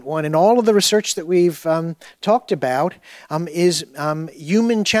prominent one in all of the research that we've talked about, is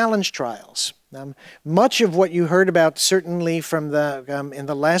human challenge trials. Much of what you heard about, certainly from the in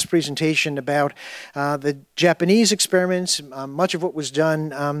the last presentation about the Japanese experiments, much of what was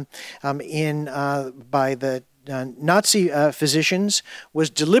done by the Nazi physicians was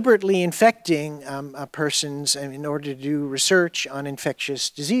deliberately infecting persons in order to do research on infectious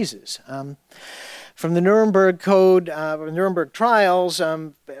diseases. From the Nuremberg Code, Nuremberg trials,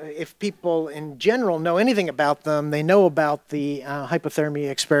 if people in general know anything about them, they know about the hypothermia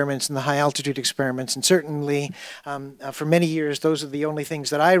experiments and the high altitude experiments, and certainly for many years those are the only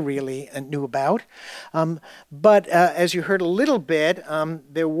things that I really knew about. But as you heard a little bit,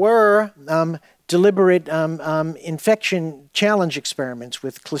 there were deliberate infection challenge experiments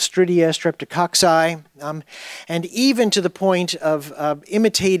with Clostridia, Streptococci, and even to the point of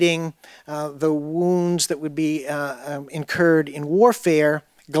imitating the wounds that would be incurred in warfare.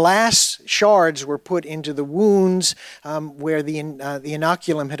 Glass shards were put into the wounds where the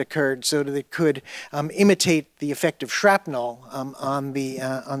inoculum had occurred, so that it could imitate the effect of shrapnel on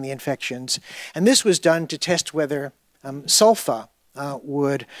the infections. And this was done to test whether sulfa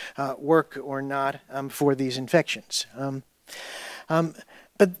would work or not for these infections.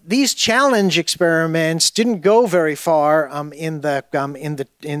 But these challenge experiments didn't go very far in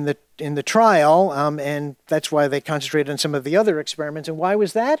the trial, and that's why they concentrated on some of the other experiments. And why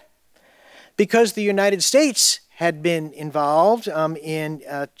was that? Because the United States had been involved in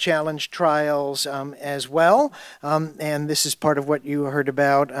challenge trials as well, and this is part of what you heard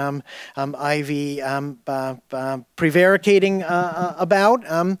about IV prevaricating about,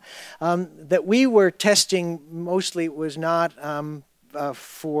 that we were testing mostly was not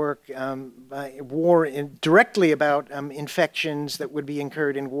for war directly about infections that would be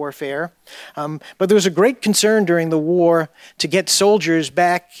incurred in warfare. But there was a great concern during the war to get soldiers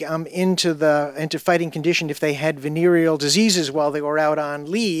back into fighting condition if they had venereal diseases while they were out on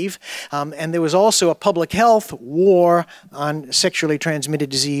leave. And there was also a public health war on sexually transmitted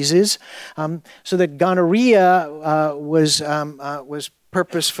diseases. So that gonorrhea was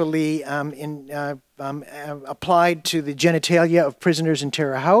purposefully applied to the genitalia of prisoners in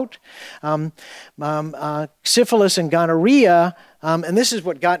Terre Haute. Syphilis and gonorrhea, and this is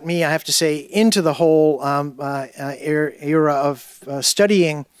what got me, I have to say, into the whole era of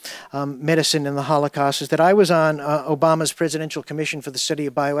studying medicine in the Holocaust, is that I was on Obama's Presidential Commission for the Study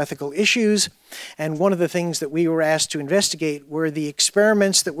of Bioethical Issues, and one of the things that we were asked to investigate were the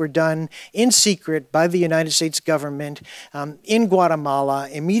experiments that were done in secret by the United States government in Guatemala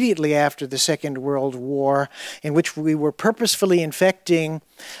immediately after the Second World World War, in which we were purposefully infecting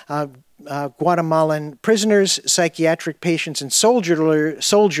Guatemalan prisoners, psychiatric patients, and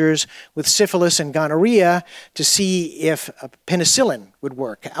soldiers with syphilis and gonorrhea to see if penicillin would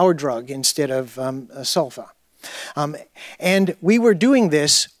work, our drug, instead of sulfa. And we were doing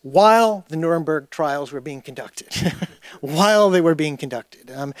this while the Nuremberg trials were being conducted, while they were being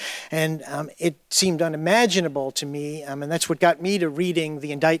conducted. It seemed unimaginable to me, and that's what got me to reading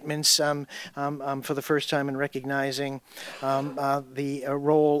the indictments for the first time and recognizing the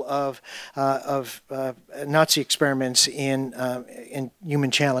role of Nazi experiments in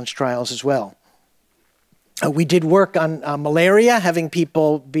human challenge trials as well. We did work on malaria, having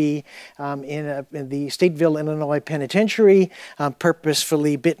people be in the Stateville, Illinois penitentiary,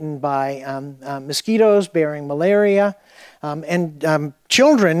 purposefully bitten by mosquitoes bearing malaria.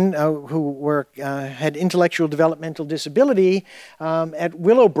 Children who had intellectual developmental disability at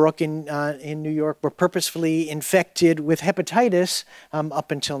Willowbrook in New York were purposefully infected with hepatitis up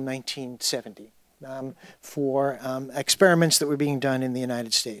until 1970. For experiments that were being done in the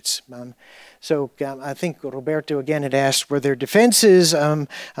United States. I think Roberto again had asked, were there defenses? One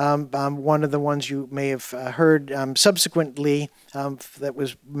of the ones you may have heard subsequently that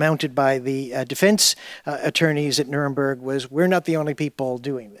was mounted by the defense attorneys at Nuremberg was, we're not the only people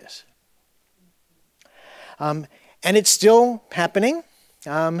doing this. And it's still happening.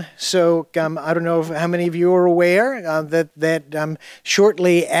 I don't know how many of you are aware that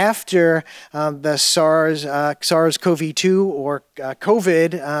shortly after the SARS-CoV-2 or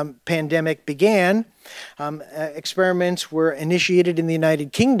COVID pandemic began, experiments were initiated in the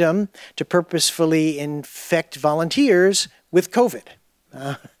United Kingdom to purposefully infect volunteers with COVID.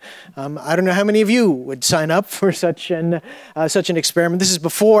 I don't know how many of you would sign up for such an experiment. This is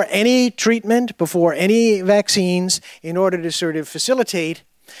before any treatment, before any vaccines, in order to sort of facilitate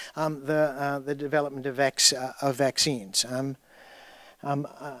the development of vaccines.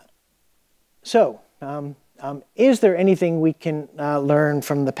 Is there anything we can learn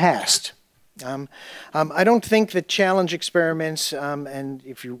from the past? I don't think that challenge experiments, and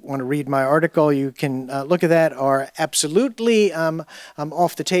if you want to read my article, you can look at that, are absolutely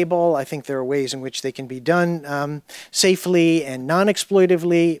off the table. I think there are ways in which they can be done safely and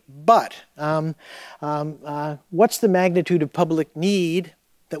non-exploitively, but what's the magnitude of public need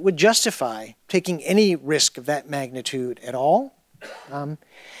that would justify taking any risk of that magnitude at all?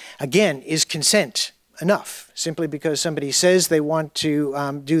 Again, is consent enough? Simply because somebody says they want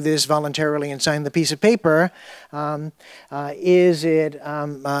to do this voluntarily and sign the piece of paper, is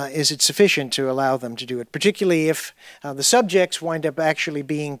it sufficient to allow them to do it? Particularly if the subjects wind up actually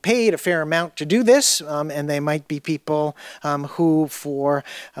being paid a fair amount to do this, and they might be people who, for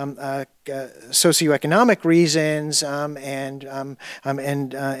socioeconomic reasons and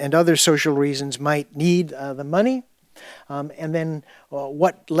other social reasons, might need the money. And then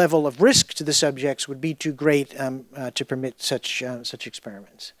what level of risk to the subjects would be too great to permit such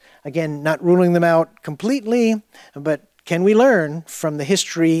experiments. Again, not ruling them out completely, but can we learn from the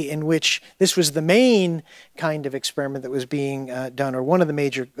history in which this was the main kind of experiment that was being done, or one of the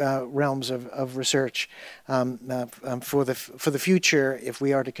major realms of research for the future, if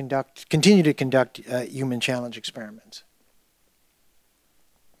we are to continue to conduct human challenge experiments?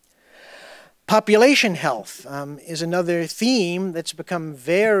 Population health is another theme that's become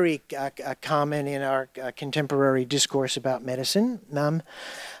very common in our contemporary discourse about medicine.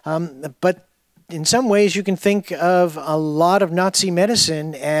 But in some ways, you can think of a lot of Nazi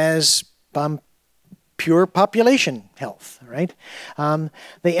medicine as pure population health, right?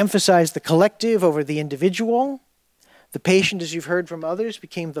 They emphasized the collective over the individual. The patient, as you've heard from others,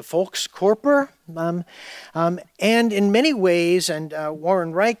 became the Volkskörper. And in many ways, and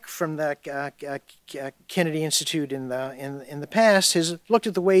Warren Reich from the Kennedy Institute in the past has looked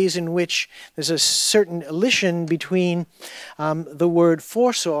at the ways in which there's a certain elision between the word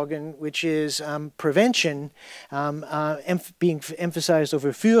Vorsorgen, which is prevention, being emphasized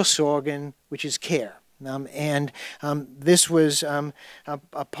over Fürsorgen, which is care. This was a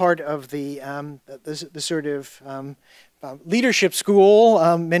part of the sort of leadership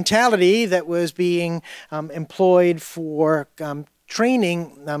school mentality that was being employed for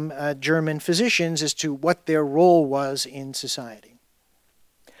training German physicians as to what their role was in society.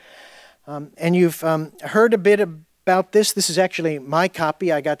 And you've heard a bit about this. This is actually my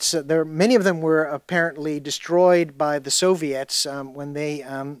copy. I got many of them were apparently destroyed by the Soviets when they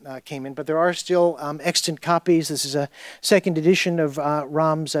came in, but there are still extant copies. This is a second edition of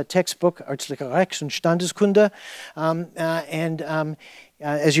Rahm's textbook, Ärztlicher Rechts- und Standeskunde,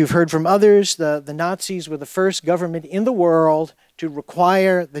 as you've heard from others, the Nazis were the first government in the world to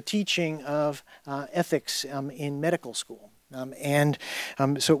require the teaching of ethics in medical school.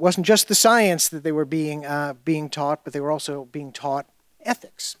 So it wasn't just the science that they were being taught, but they were also being taught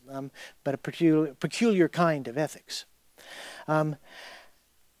ethics, but a peculiar kind of ethics.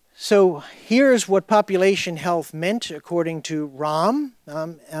 So here's what population health meant according to Rahm.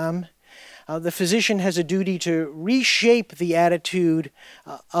 The physician has a duty to reshape the attitude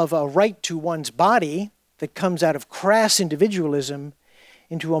of a right to one's body that comes out of crass individualism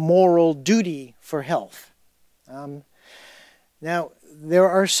into a moral duty for health. Now, there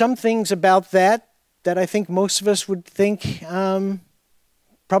are some things about that I think most of us would think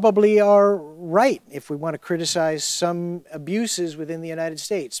probably are right if we want to criticize some abuses within the United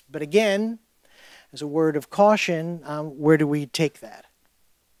States. But again, as a word of caution, where do we take that?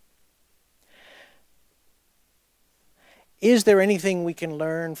 Is there anything we can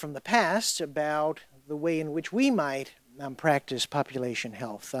learn from the past about the way in which we might practice population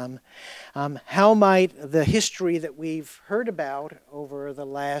health? How might the history that we've heard about over the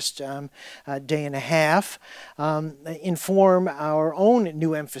last day and a half inform our own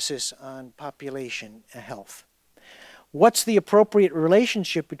new emphasis on population health? What's the appropriate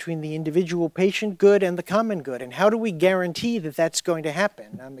relationship between the individual patient good and the common good? And how do we guarantee that that's going to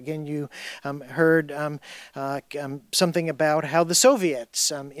happen? Again, you heard something about how the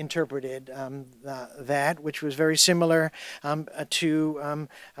Soviets interpreted that, which was very similar to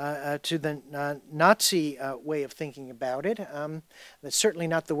the Nazi way of thinking about it. That's certainly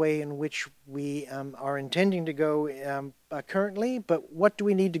not the way in which we are intending to go currently, but what do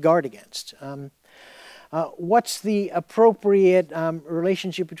we need to guard against? What's the appropriate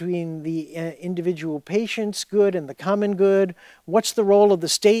relationship between the individual patient's good and the common good? What's the role of the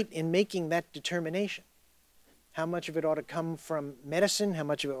state in making that determination? How much of it ought to come from medicine? How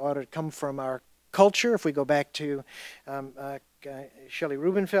much of it ought to come from our culture? If we go back to Shelley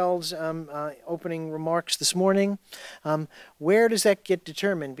Rubenfeld's opening remarks this morning, where does that get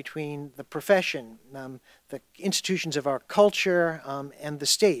determined between the profession, the institutions of our culture, and the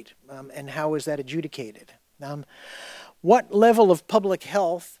state, and how is that adjudicated? What level of public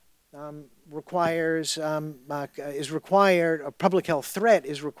health is required, a public health threat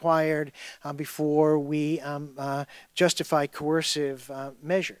is required before we justify coercive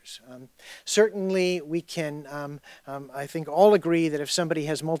measures. Certainly we can, I think, all agree that if somebody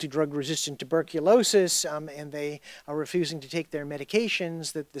has multi-drug resistant tuberculosis and they are refusing to take their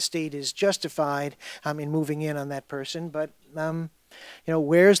medications, that the state is justified in moving in on that person. But you know,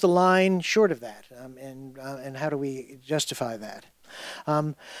 where's the line short of that, and how do we justify that?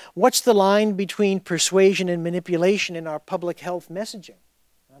 What's the line between persuasion and manipulation in our public health messaging?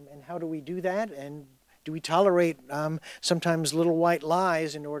 And how do we do that? And do we tolerate sometimes little white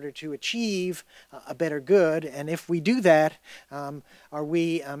lies in order to achieve a better good? And if we do that, are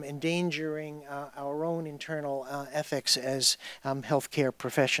we endangering our own internal ethics as healthcare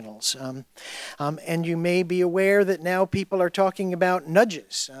professionals? And you may be aware that now people are talking about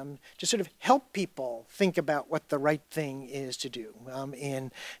nudges to sort of help people think about what the right thing is to do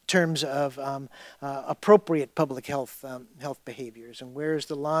in terms of appropriate public health behaviors. And where's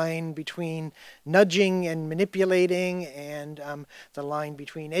the line between nudging and manipulating, and the line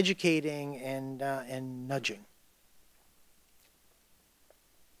between educating and nudging?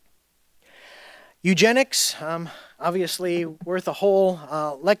 Eugenics, obviously worth a whole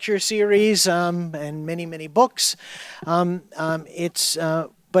lecture series and many, many books.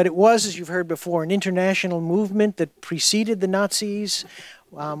 But it was, as you've heard before, an international movement that preceded the Nazis.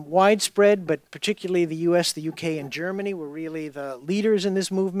 Widespread, but particularly the US, the UK, and Germany were really the leaders in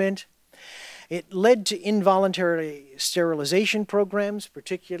this movement. It led to involuntary sterilization programs,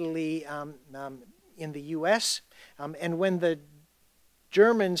 particularly in the US. And when the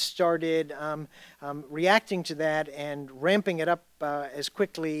Germans started reacting to that and ramping it up as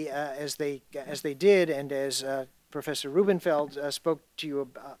quickly as they did, and as Professor Rubenfeld spoke to you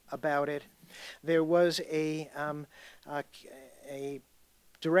about it, there was a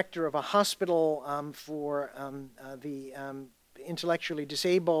director of a hospital for the intellectually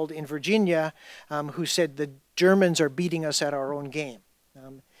disabled in Virginia who said the Germans are beating us at our own game.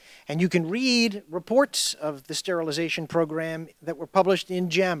 And you can read reports of the sterilization program that were published in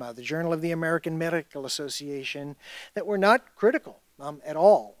JAMA, the Journal of the American Medical Association, that were not critical at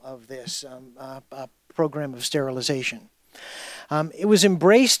all of this program of sterilization. It was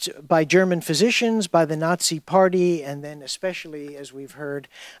embraced by German physicians, by the Nazi Party, and then especially, as we've heard,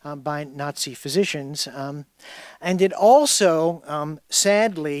 by Nazi physicians. And it also,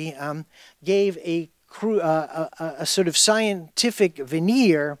 sadly, gave a sort of scientific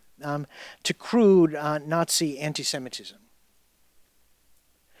veneer to crude Nazi anti-Semitism.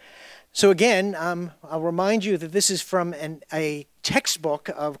 So again, I'll remind you that this is from a textbook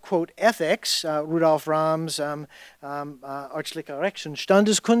of, quote, ethics, Rudolf Rahm's Örtliche Rechts- und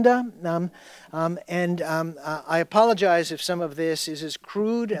Standeskunde. I apologize if some of this is as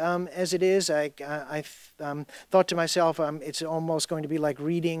crude as it is. I thought to myself, it's almost going to be like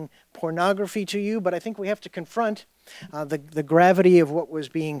reading pornography to you, but I think we have to confront the gravity of what was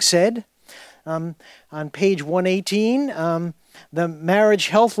being said. On page 118, the marriage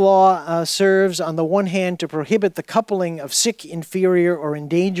health law serves, on the one hand, to prohibit the coupling of sick, inferior, or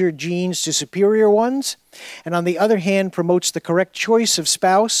endangered genes to superior ones, and on the other hand, promotes the correct choice of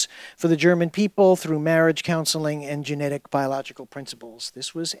spouse for the German people through marriage counseling and genetic biological principles.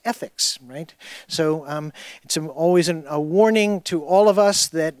 This was ethics, right? So it's always a warning to all of us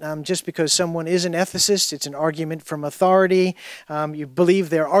that just because someone is an ethicist, it's an argument from authority. You believe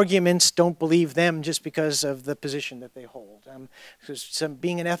their arguments, don't believe them just because of the position that they hold. Because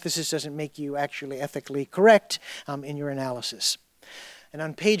being an ethicist doesn't make you actually ethically correct in your analysis. And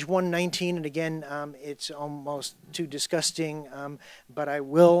on page 119, and again, it's almost too disgusting, but I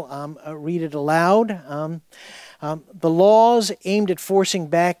will read it aloud. The laws aimed at forcing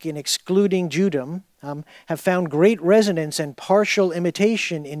back and excluding Judaism have found great resonance and partial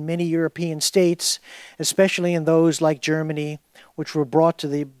imitation in many European states, especially in those like Germany, which were brought to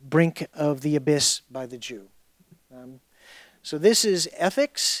the brink of the abyss by the Jew. So this is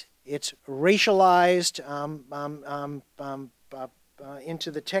ethics. It's racialized into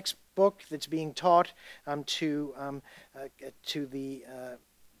the textbook that's being taught to the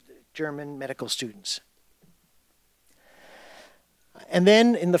German medical students. And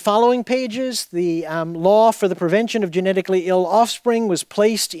then in the following pages, the law for the prevention of genetically ill offspring was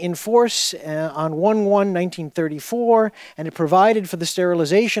placed in force on 1/1/1934, and it provided for the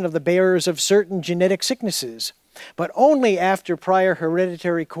sterilization of the bearers of certain genetic sicknesses, but only after prior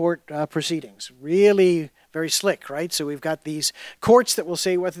hereditary court proceedings. Really very slick, right? So we've got these courts that will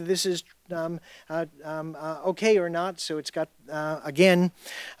say whether this is okay or not. So it's got, again,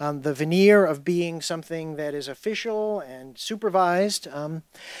 the veneer of being something that is official and supervised.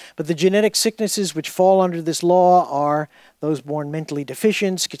 But the genetic sicknesses which fall under this law are those born mentally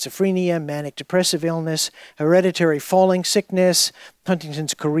deficient, schizophrenia, manic depressive illness, hereditary falling sickness,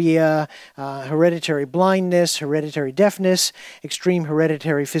 Huntington's chorea, hereditary blindness, hereditary deafness, extreme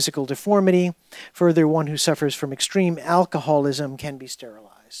hereditary physical deformity. Further, one who suffers from extreme alcoholism can be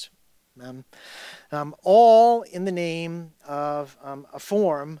sterilized. All in the name of a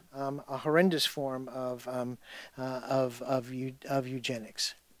form, a horrendous form of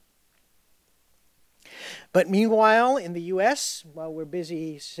eugenics. But meanwhile, in the U.S., while we're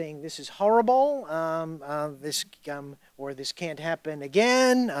busy saying this is horrible, or this can't happen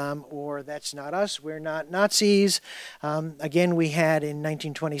again, or that's not us, we're not Nazis. Again, we had in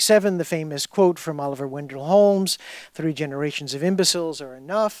 1927 the famous quote from Oliver Wendell Holmes, 3 generations of imbeciles are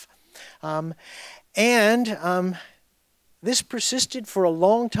enough. This persisted for a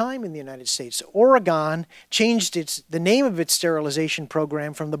long time in the United States. Oregon changed the name of its sterilization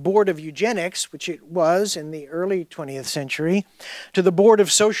program from the Board of Eugenics, which it was in the early 20th century, to the Board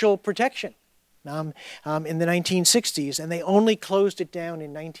of Social Protection in the 1960s, and they only closed it down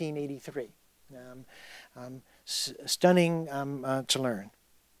in 1983. Stunning to learn.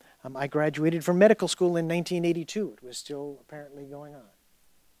 I graduated from medical school in 1982. It was still apparently going on.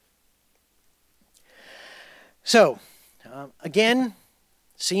 So, again,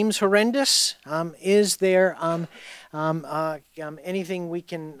 seems horrendous. Is there anything we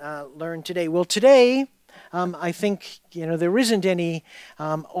can learn today? Well, today, I think there isn't any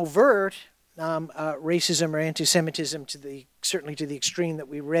overt racism or anti-Semitism certainly to the extreme that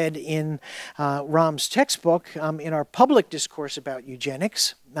we read in Rahm's textbook in our public discourse about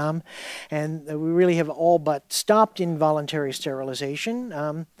eugenics, and we really have all but stopped involuntary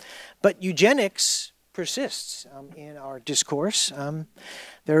sterilization. But eugenics persists in our discourse.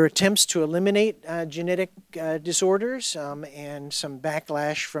 There are attempts to eliminate genetic disorders and some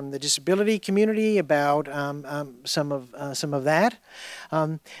backlash from the disability community about some of that.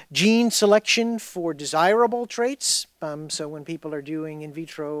 Gene selection for desirable traits. So when people are doing in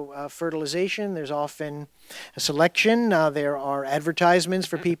vitro fertilization, there's often a selection. There are advertisements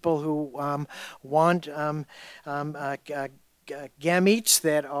for people who want gametes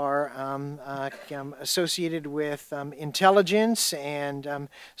that are associated with intelligence and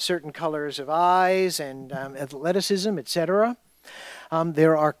certain colors of eyes and athleticism, etc.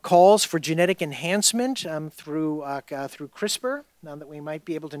 There are calls for genetic enhancement through CRISPR, that we might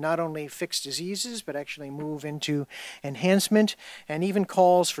be able to not only fix diseases, but actually move into enhancement, and even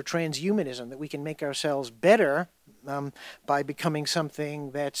calls for transhumanism, that we can make ourselves better by becoming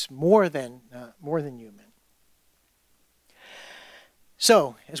something that's more than human.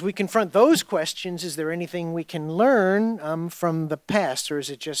 So, as we confront those questions, is there anything we can learn from the past, or is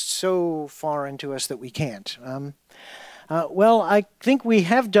it just so foreign to us that we can't? Well, I think we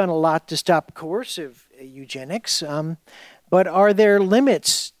have done a lot to stop coercive eugenics, but are there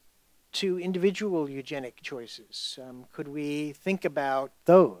limits to individual eugenic choices? Could we think about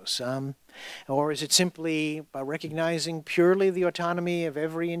those? Or is it simply recognizing purely the autonomy of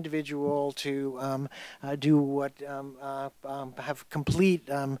every individual to do what, have complete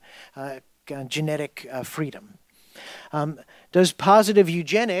genetic freedom? Does positive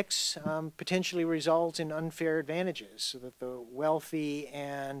eugenics potentially result in unfair advantages, so that the wealthy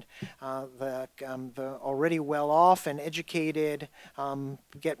and the already well-off and educated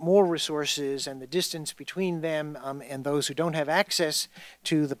get more resources, and the distance between them and those who don't have access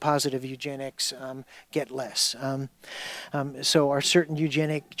to the positive eugenics get less? So are certain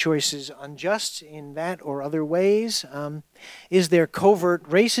eugenic choices unjust in that or other ways? Is there covert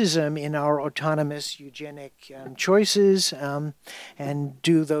racism in our autonomous eugenic choices? And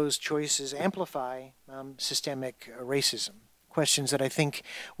do those choices amplify systemic racism? Questions that I think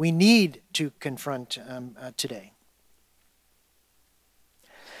we need to confront today.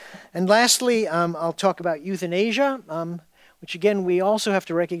 And lastly, I'll talk about euthanasia, which again we also have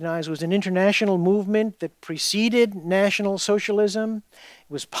to recognize was an international movement that preceded National Socialism.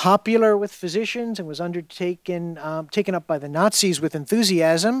 It was popular with physicians and was taken up by the Nazis with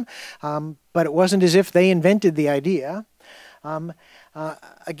enthusiasm, but it wasn't as if they invented the idea.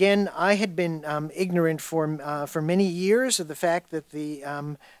 Again, I had been ignorant for many years of the fact that the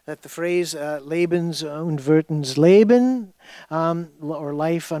phrase "Lebens unwürdiges Leben," or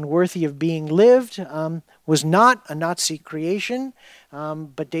life unworthy of being lived, was not a Nazi creation,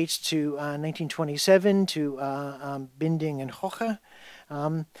 but dates to 1927 to Binding and Hoche,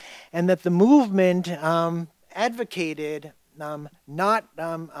 and that the movement advocated not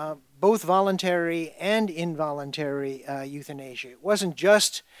both voluntary and involuntary euthanasia. It wasn't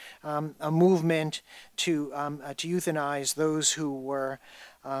just a movement to euthanize those who were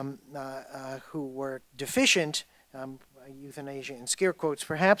deficient, euthanasia in scare quotes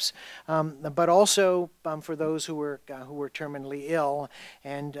perhaps, but also for those who were terminally ill.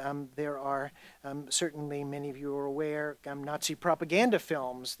 And there are certainly, many of you are aware, Nazi propaganda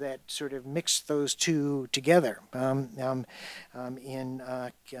films that sort of mixed those two together in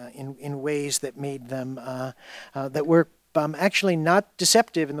ways that made them that were actually not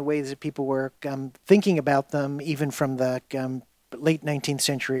deceptive in the ways that people were thinking about them, even from the late 19th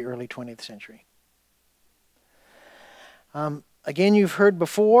century, early 20th century. Again, you've heard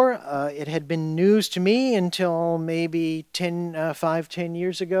before, it had been news to me until maybe 5-10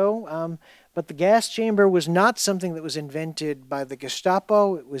 years ago, but the gas chamber was not something that was invented by the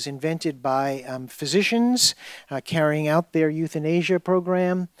Gestapo. It was invented by physicians carrying out their euthanasia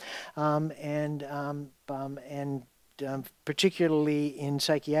program, and particularly in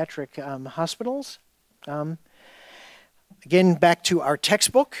psychiatric hospitals. Again, back to our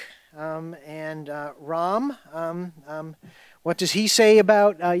textbook. And Ram, what does he say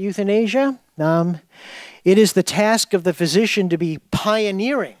about euthanasia? It is the task of the physician to be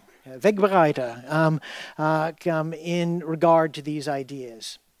pioneering, Wegbereiter, in regard to these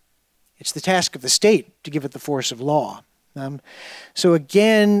ideas. It's the task of the state to give it the force of law. So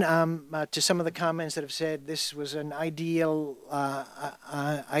again, to some of the comments that have said this was an idealism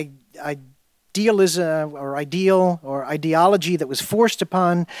or ideology that was forced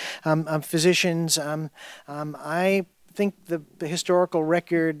upon physicians, I think the historical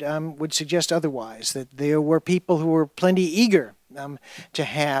record would suggest otherwise, that there were people who were plenty eager to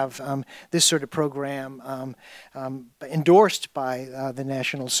have this sort of program endorsed by the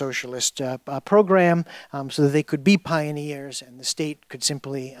National Socialist program, so that they could be pioneers and the state could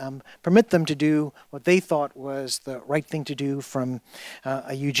simply permit them to do what they thought was the right thing to do from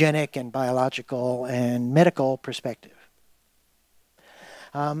a eugenic and biological and medical perspective.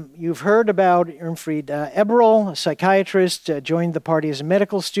 You've heard about Irmfried Eberl, a psychiatrist, joined the party as a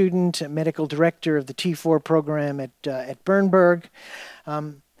medical student, medical director of the T4 program at Bernberg.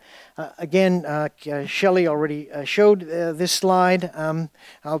 Again, Shelley already showed this slide.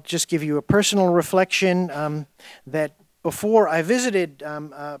 I'll just give you a personal reflection that before I visited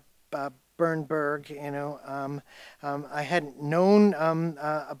Bernburg, I hadn't known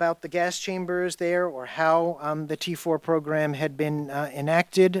about the gas chambers there or how the T4 program had been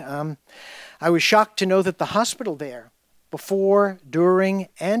enacted. I was shocked to know that the hospital there, before, during,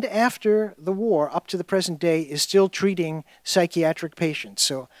 and after the war, up to the present day, is still treating psychiatric patients.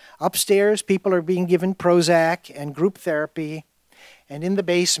 So upstairs, people are being given Prozac and group therapy, and in the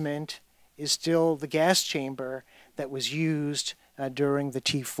basement is still the gas chamber that was used during the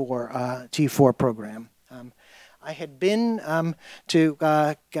T4 program. I had been to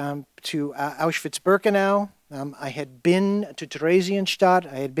Auschwitz-Birkenau. I had been to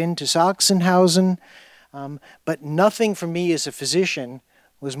Theresienstadt. I had been to Sachsenhausen. But nothing for me as a physician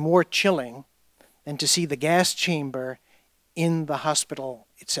was more chilling than to see the gas chamber in the hospital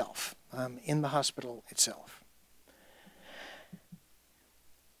itself.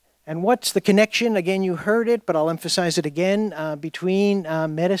 And what's the connection? Again, you heard it, but I'll emphasize it again, between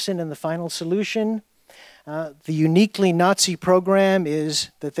medicine and the final solution. The uniquely Nazi program is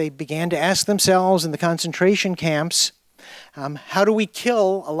that they began to ask themselves in the concentration camps, how do we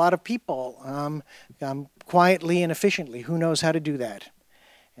kill a lot of people quietly and efficiently? Who knows how to do that?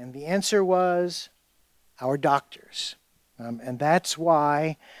 And the answer was our doctors. And that's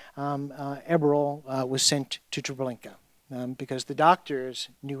why Eberl was sent to Treblinka, because the doctors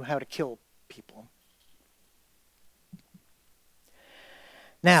knew how to kill people.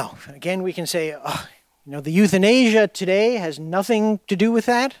 Now, again, we can say, the euthanasia today has nothing to do with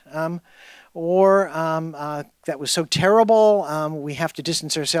that. Or that was so terrible, we have to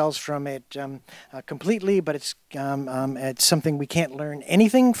distance ourselves from it completely, but it's something we can't learn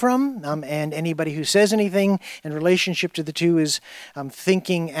anything from, and anybody who says anything in relationship to the two is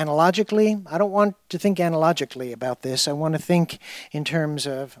thinking analogically. I don't want to think analogically about this. I want to think in terms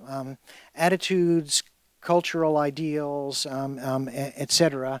of attitudes, cultural ideals,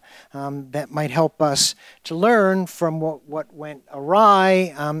 etc., that might help us to learn from what went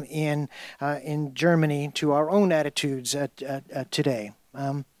awry in Germany to our own attitudes today.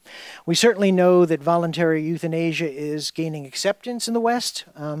 We certainly know that voluntary euthanasia is gaining acceptance in the West.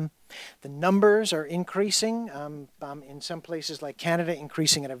 The numbers are increasing, in some places like Canada,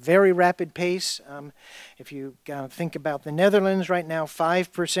 increasing at a very rapid pace. If you think about the Netherlands right now,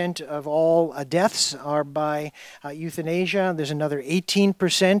 5% of all deaths are by euthanasia. There's another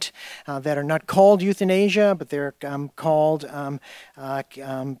 18% that are not called euthanasia, but they're called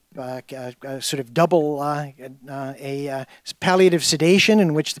sort of double a palliative sedation,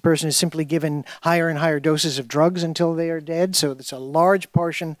 in which the person is simply given higher and higher doses of drugs until they are dead. So it's a large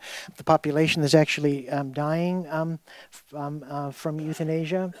portion of the population that's actually dying from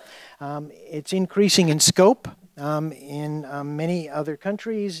euthanasia. It's increasing in scope in many other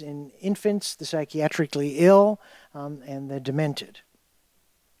countries, in infants, the psychiatrically ill, and the demented.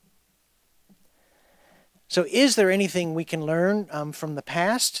 So is there anything we can learn from the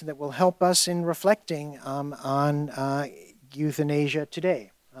past that will help us in reflecting on euthanasia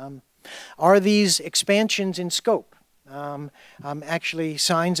today? Are these expansions in scope actually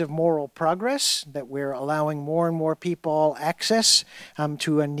signs of moral progress, that we're allowing more and more people access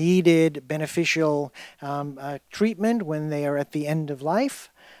to a needed beneficial treatment when they are at the end of life?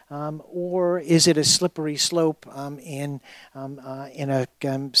 Or is it a slippery slope in a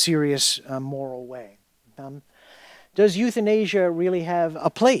serious moral way? Does euthanasia really have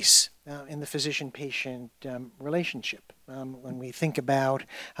a place in the physician-patient relationship? When we think about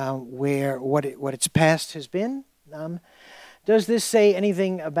what its past has been, does this say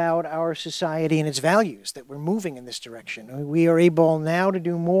anything about our society and its values, that we're moving in this direction? We are able now to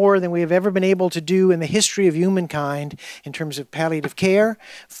do more than we have ever been able to do in the history of humankind in terms of palliative care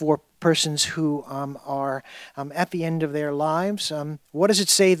for persons who are at the end of their lives. What does it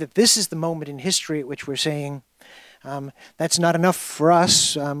say that this is the moment in history at which we're saying, that's not enough for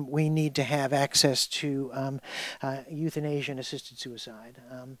us, we need to have access to euthanasia and assisted suicide?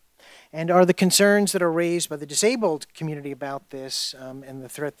 And are the concerns that are raised by the disabled community about this and the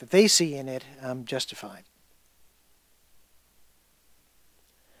threat that they see in it justified?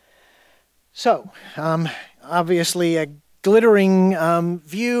 So, obviously a glittering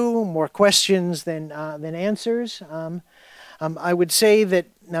view, more questions than answers. I would say that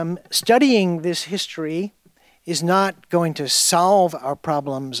studying this history is not going to solve our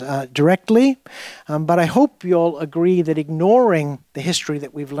problems directly, but I hope you'll agree that ignoring the history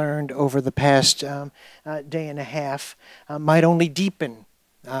that we've learned over the past day and a half might only deepen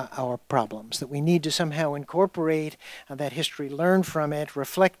our problems, that we need to somehow incorporate that history, learn from it,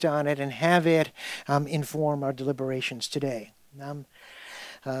 reflect on it, and have it inform our deliberations today.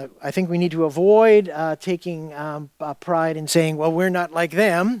 I think we need to avoid taking pride in saying, well, we're not like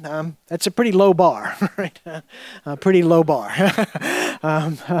them. That's a pretty low bar, right? Pretty low bar.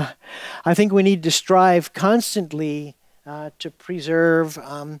 I think we need to strive constantly to preserve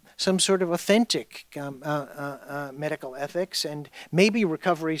some sort of authentic medical ethics, and maybe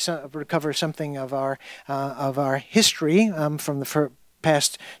recover something of our history from the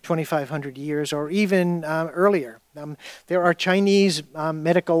past 2,500 years, or even earlier. There are Chinese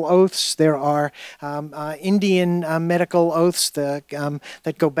medical oaths. There are Indian medical oaths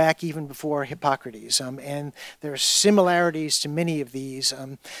that go back even before Hippocrates. And there are similarities to many of these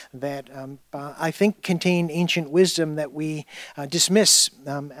that I think contain ancient wisdom that we dismiss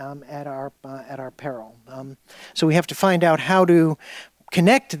at our peril. So we have to find out how to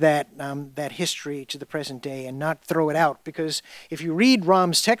connect that history to the present day and not throw it out. Because if you read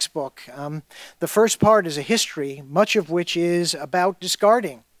Rahm's textbook, the first part is a history, much of which is about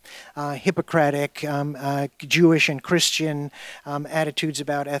discarding Hippocratic, Jewish and Christian attitudes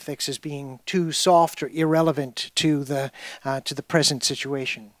about ethics as being too soft or irrelevant to the present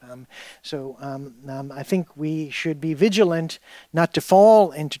situation. So I think we should be vigilant not to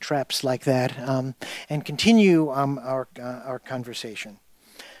fall into traps like that, and continue our conversation.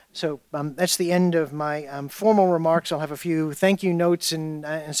 So that's the end of my formal remarks. I'll have a few thank you notes and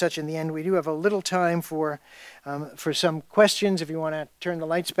such in the end. We do have a little time for some questions if you want to turn the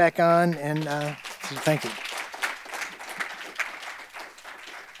lights back on, and thank you.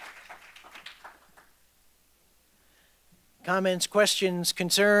 Comments, questions,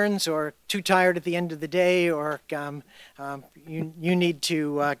 concerns, or too tired at the end of the day, or you need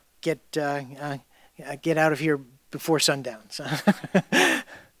to get out of here before sundown. So.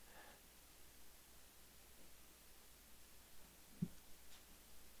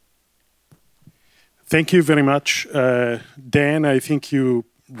 Thank you very much, Dan. I think you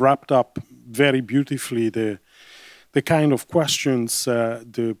wrapped up very beautifully the kind of questions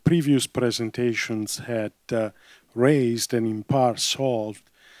the previous presentations had raised and in part solved.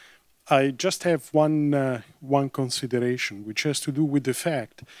 I just have one consideration, which has to do with the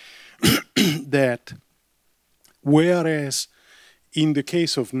fact that whereas in the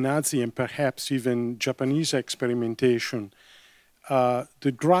case of Nazi and perhaps even Japanese experimentation,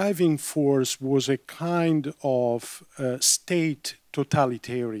 the driving force was a kind of state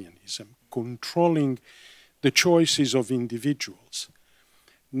totalitarianism, controlling the choices of individuals.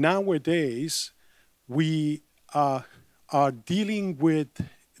 Nowadays, we are dealing with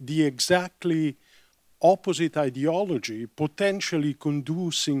the exactly opposite ideology, potentially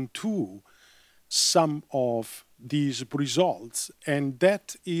conducing to some of these results. And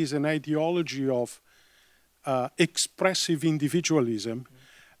that is an ideology of expressive individualism,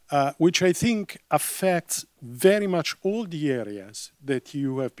 which I think affects very much all the areas that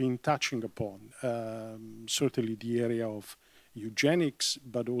you have been touching upon, certainly the area of eugenics,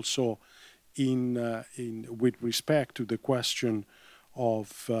 but also with respect to the question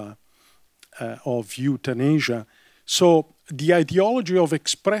of euthanasia. So the ideology of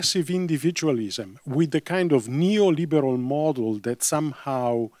expressive individualism with the kind of neoliberal model that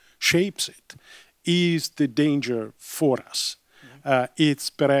somehow shapes it is the danger for us. It's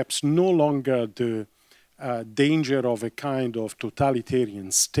perhaps no longer the danger of a kind of totalitarian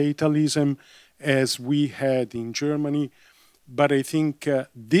statalism as we had in Germany, but I think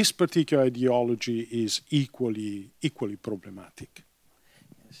this particular ideology is equally problematic.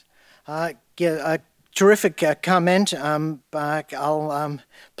 Yes. A terrific comment. I'll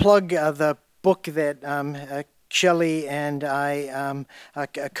plug the book that Shelley and I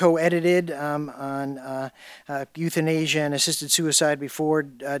co-edited on euthanasia and assisted suicide before,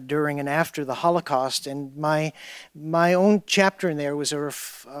 during, and after the Holocaust. And my own chapter in there was a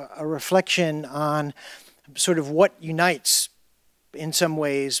reflection on sort of what unites, in some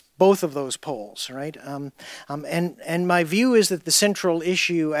ways, both of those poles, right? And my view is that the central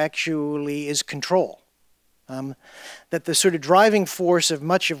issue actually is control. That the sort of driving force of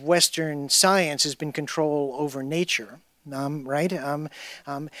much of Western science has been control over nature, right? And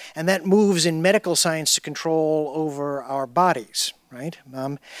that moves in medical science to control over our bodies, right?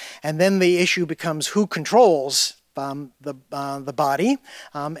 And then the issue becomes who controls the body,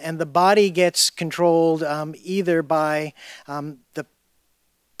 and the body gets controlled either by the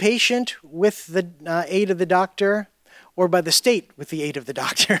patient with the aid of the doctor, or by the state with the aid of the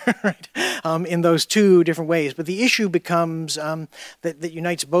doctor, right? In those two different ways. But the issue becomes that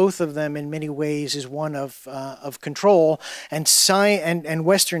unites both of them in many ways is one of control, and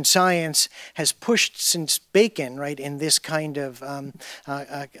Western science has pushed since Bacon, right, in this kind of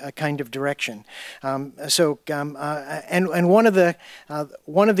direction. And one of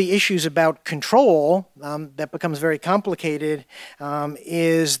the issues about control that becomes very complicated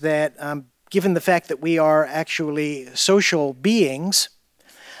is that given the fact that we are actually social beings,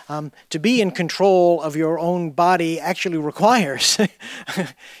 to be in control of your own body actually requires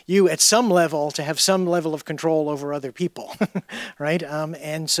you at some level to have some level of control over other people, right?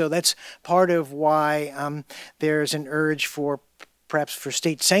 And so that's part of why there's an urge for perhaps for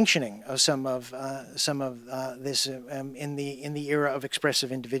state sanctioning of some of this in the era of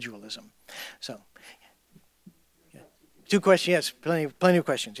expressive individualism. So, yeah. 2 questions, yes, plenty of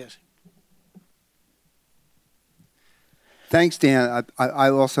questions, yes. Thanks, Dan. I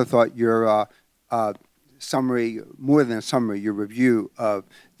also thought your summary, more than a summary, your review of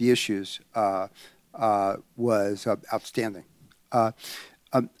the issues was outstanding.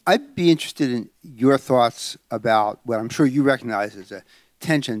 I'd be interested in your thoughts about what I'm sure you recognize as a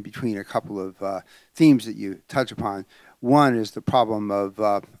tension between a couple of themes that you touch upon. One is the problem of,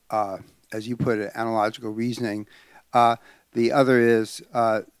 as you put it, analogical reasoning. The other is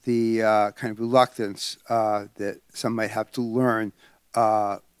the kind of reluctance that some might have to learn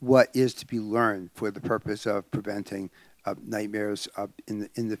what is to be learned for the purpose of preventing nightmares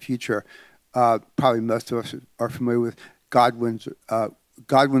in the future. Probably most of us are familiar with Godwin's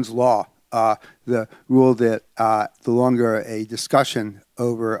law, the rule that the longer a discussion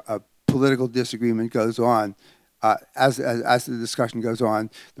over a political disagreement goes on, as the discussion goes on,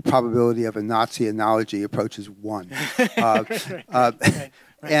 the probability of a Nazi analogy approaches 1.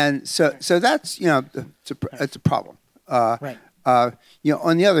 And so that's, you know, it's a problem. Right. You know,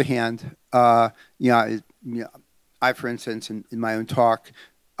 on the other hand, I, for instance, in my own talk,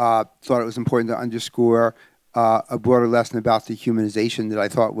 thought it was important to underscore a broader lesson about the humanization that I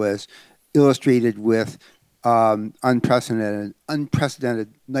thought was illustrated with unprecedented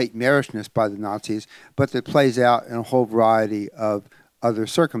nightmarishness by the Nazis, but that plays out in a whole variety of other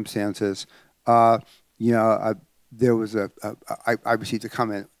circumstances. There was I received a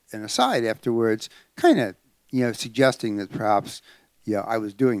comment, an aside afterwards, kind of, suggesting that perhaps, I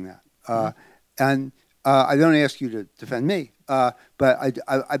was doing that. And I don't ask you to defend me, but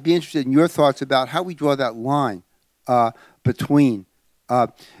I'd be interested in your thoughts about how we draw that line between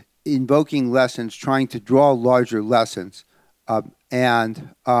invoking lessons, trying to draw larger lessons,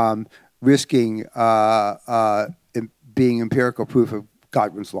 and risking being empirical proof of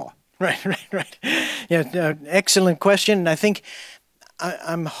Godwin's law. Right. Yeah, excellent question. And I think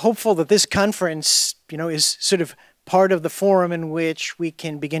I'm hopeful that this conference, is sort of part of the forum in which we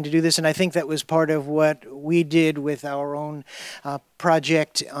can begin to do this. And I think that was part of what we did with our own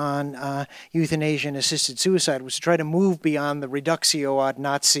project on euthanasia and assisted suicide, was to try to move beyond the reductio ad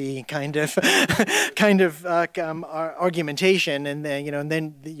Nazi kind of argumentation, and then and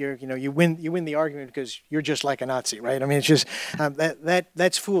then you win the argument because you're just like a Nazi, right? I mean, it's just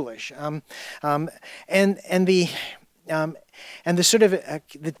that's foolish, and the sort of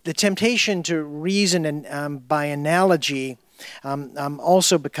the temptation to reason and by analogy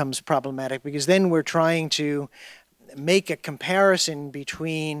also becomes problematic, because then we're trying to make a comparison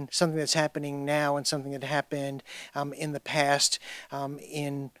between something that's happening now and something that happened in the past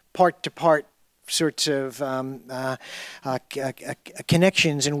in part-to-part sorts of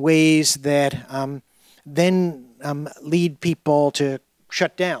connections in ways that then lead people to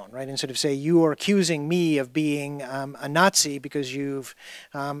shut down, right, and sort of say, you are accusing me of being a Nazi because you've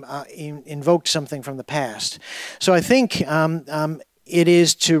invoked something from the past. So I think it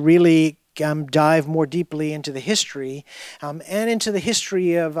is to really dive more deeply into the history and into the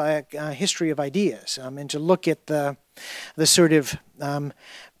history of ideas, and to look at the sort of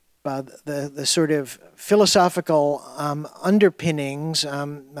the sort of philosophical underpinnings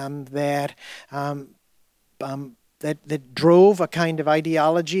that drove a kind of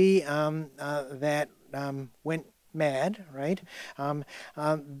ideology that went mad, right?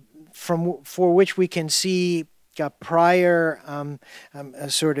 For which we can see prior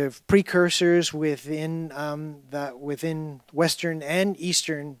sort of precursors within Western and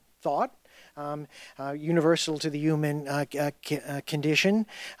Eastern thought, universal to the human condition,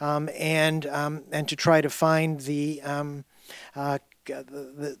 and to try to find the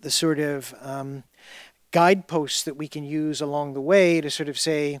sort of guideposts that we can use along the way to sort of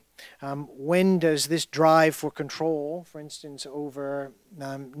say, when does this drive for control, for instance, over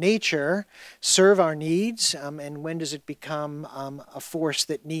nature, serve our needs, and when does it become a force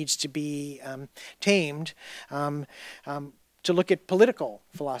that needs to be tamed? To look at political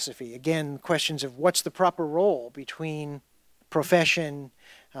philosophy, again, questions of what's the proper role between profession,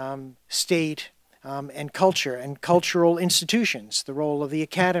 state, and culture and cultural institutions, the role of the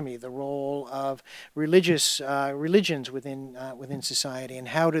academy, the role of religions within society, and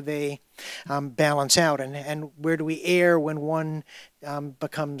how do they balance out, and where do we err when one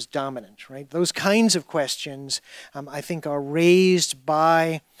becomes dominant, right? Those kinds of questions, I think, are raised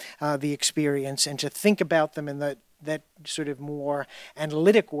by the experience, and to think about them in that sort of more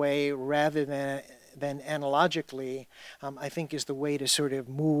analytic way rather than analogically, I think is the way to sort of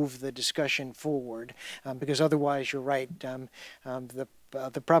move the discussion forward, because otherwise you're right, the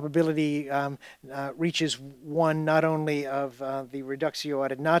probability reaches one not only of the reductio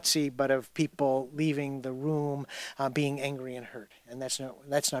ad Nazi, but of people leaving the room being angry and hurt, and that's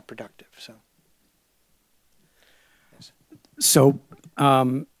not productive. So, yes. So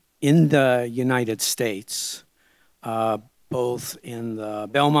in the United States, both in the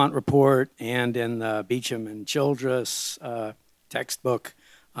Belmont Report and in the Beecham and Childress textbook,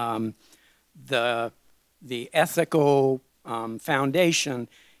 the ethical foundation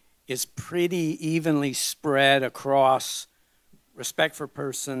is pretty evenly spread across respect for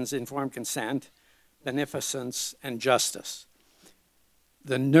persons, informed consent, beneficence, and justice.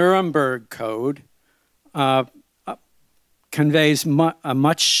 The Nuremberg Code conveys a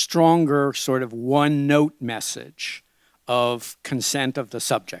much stronger sort of one-note message of consent of the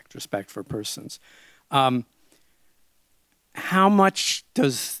subject, respect for persons. How much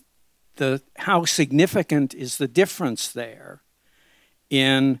does how significant is the difference there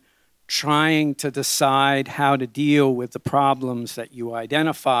in trying to decide how to deal with the problems that you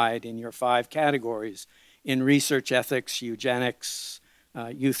identified in your 5 categories in research ethics, eugenics,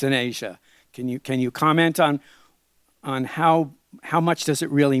 euthanasia? Can you comment on how much does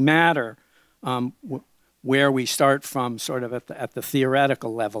it really matter where we start from, sort of at the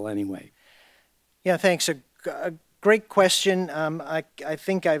theoretical level anyway? Yeah, thanks. A great question. I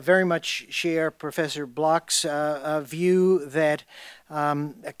think I very much share Professor Bloch's view that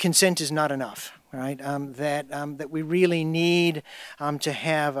consent is not enough, right? That we really need to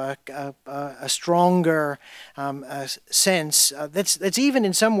have a stronger sense that's even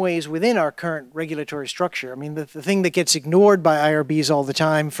in some ways within our current regulatory structure. I mean, the thing that gets ignored by IRBs all the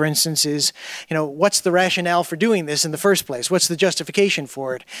time, for instance, is, what's the rationale for doing this in the first place? What's the justification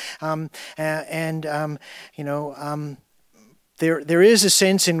for it? There is a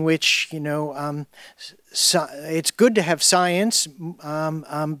sense in which, it's good to have science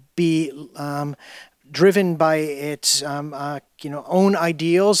be driven by its own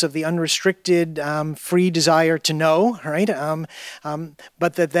ideals of the unrestricted free desire to know, right?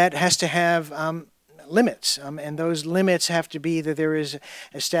 But that has to have limits, and those limits have to be that there is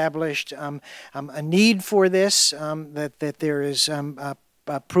established a need for this, that there is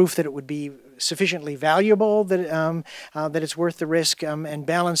proof that it would be sufficiently valuable that that it's worth the risk, and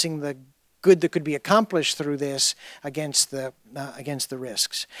balancing the good that could be accomplished through this against the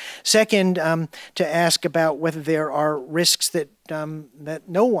risks. Second, to ask about whether there are risks that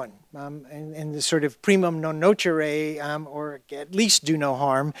no one in the sort of primum non nocere, or at least do no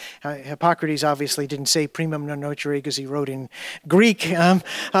harm. Hippocrates obviously didn't say primum non nocere because he wrote in Greek,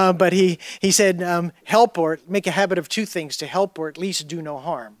 but he said help, or make a habit of 2 things: to help or at least do no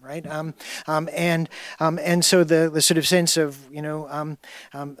harm, right? And so the sort of sense of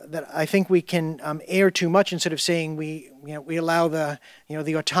that I think we can err too much in sort of saying we allow the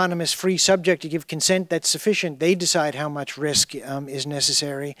the autonomous free subject to give consent that's sufficient. They decide how much risk is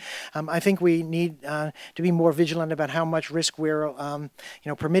necessary. I think we need to be more vigilant about how much risk we're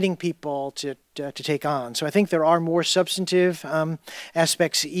permitting people to take on. So I think there are more substantive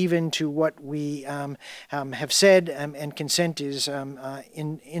aspects even to what we have said, and consent is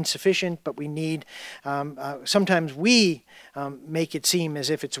insufficient, but we need, sometimes we make it seem as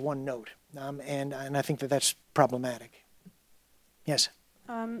if it's one note, and I think that's problematic. Yes.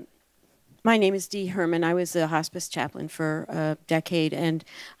 My name is Dee Herman. I was a hospice chaplain for a decade, and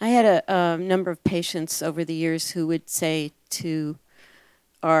I had a number of patients over the years who would say to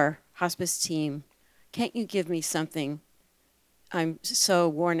our hospice team, "Can't you give me something? I'm so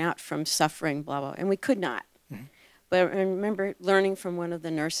worn out from suffering, blah, blah." And we could not. Mm-hmm. But I remember learning from one of the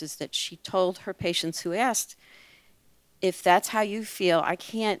nurses that she told her patients who asked, "If that's how you feel, I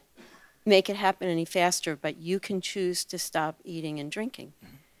can't make it happen any faster, but you can choose to stop eating and drinking."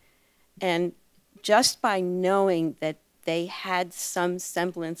 Mm-hmm. And just by knowing that they had some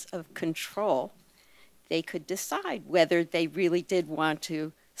semblance of control, they could decide whether they really did want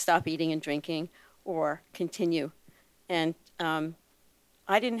to stop eating and drinking or continue. And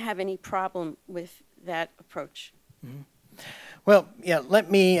I didn't have any problem with that approach. Mm-hmm. Well, yeah, let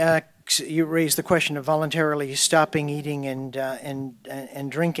me, you raised the question of voluntarily stopping eating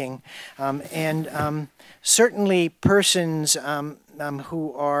and drinking. Certainly persons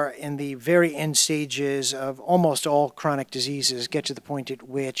who are in the very end stages of almost all chronic diseases get to the point at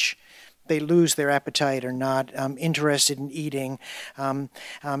which they lose their appetite or not interested in eating, and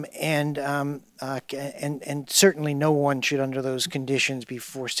certainly no one should under those conditions be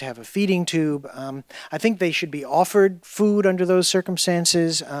forced to have a feeding tube. I think they should be offered food under those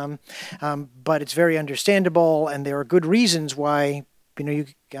circumstances, but it's very understandable, and there are good reasons why you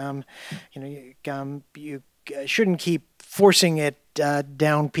shouldn't keep forcing it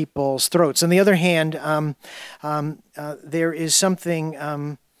down people's throats. On the other hand, there is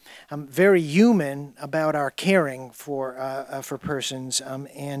something very human about our caring for persons,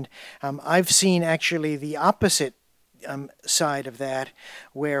 and I've seen actually the opposite side of that,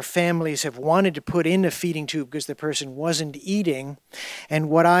 where families have wanted to put in a feeding tube because the person wasn't eating, and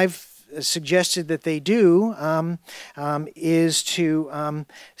what I've suggested that they do is to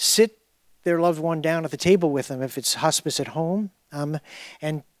sit their loved one down at the table with them if it's hospice at home,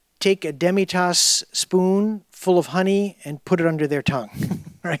 and take a demi-tasse spoon full of honey and put it under their tongue,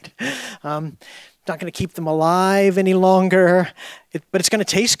 right? Not going to keep them alive any longer, but it's going to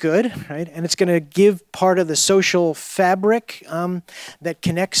taste good, right? And it's going to give part of the social fabric that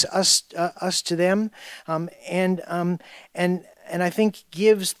connects us to them, and I think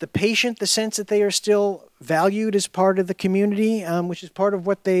gives the patient the sense that they are still valued as part of the community, which is part of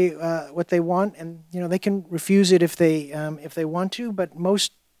what they want. And they can refuse it if they want to, but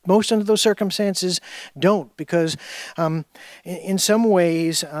most under those circumstances don't, because in some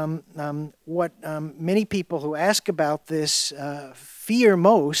ways what many people who ask about this fear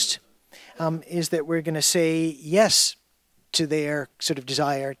most is that we're going to say yes to their sort of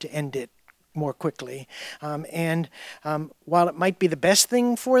desire to end it more quickly. And while it might be the best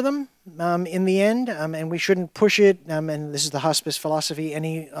thing for them in the end, and we shouldn't push it, and this is the hospice philosophy,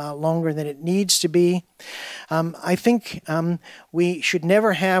 any longer than it needs to be, I think we should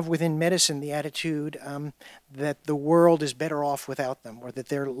never have within medicine the attitude that the world is better off without them, or that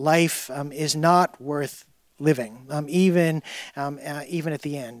their life is not worth living, even at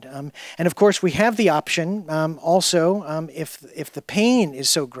the end. And of course, we have the option also, if the pain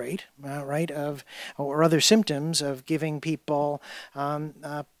is so great, right, or other symptoms, of giving people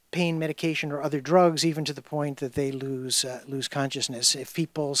pain medication or other drugs, even to the point that they lose consciousness. If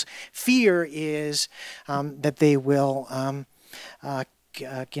people's fear is that they will,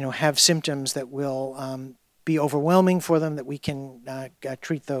 have symptoms that will be overwhelming for them, that we can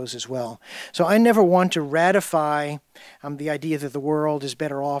treat those as well. So I never want to ratify the idea that the world is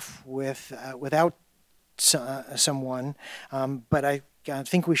better off without someone, but I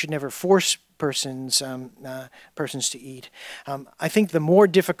think we should never force persons to eat. I think the more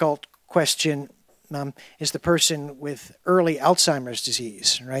difficult question is the person with early Alzheimer's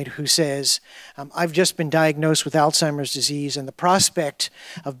disease, right, who says, I've just been diagnosed with Alzheimer's disease, and the prospect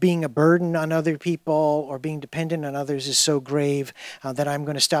of being a burden on other people or being dependent on others is so grave that I'm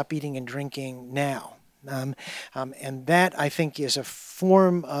going to stop eating and drinking now. And that, I think, is a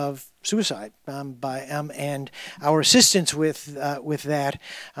form of suicide, and our assistance with that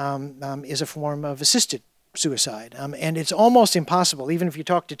is a form of assisted suicide. And it's almost impossible, even if you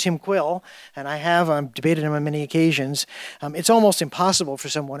talk to Tim Quill, and I have debated him on many occasions, it's almost impossible for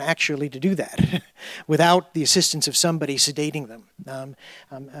someone actually to do that without the assistance of somebody sedating them,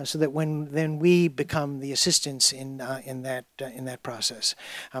 so that then we become the assistants in that process.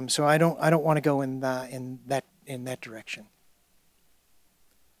 So I don't want to go in that direction.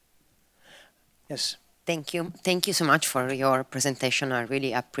 Yes. Thank you so much for your presentation. I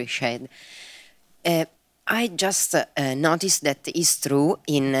really appreciate. I just noticed that it's true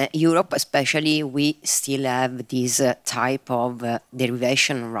in Europe, especially. We still have this type of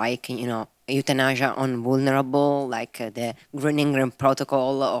derivation, like euthanasia on vulnerable, like the Gröningen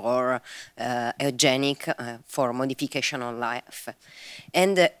Protocol, or eugenic for modification of life.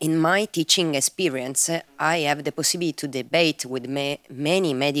 And in my teaching experience, I have the possibility to debate with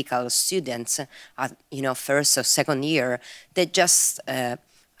many medical students at first or second year that just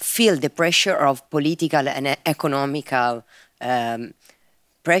feel the pressure of political and economical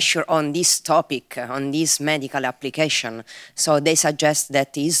pressure on this topic, on this medical application. So they suggest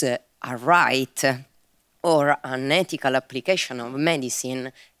that is a right or an ethical application of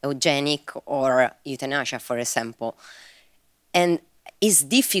medicine eugenic or euthanasia, for example. And it's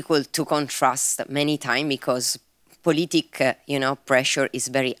difficult to contrast many times because political, pressure is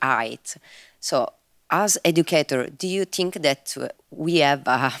very high. So as educator, do you think that we have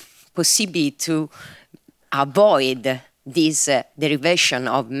a possibility to avoid this derivation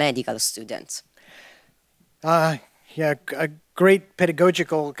of medical students? Yeah, a great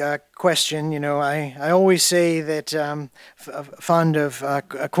pedagogical question. I always say that, fond of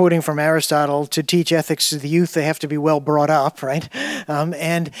quoting from Aristotle, to teach ethics to the youth, they have to be well brought up, right?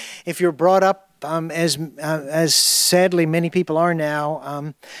 And if you're brought up as sadly many people are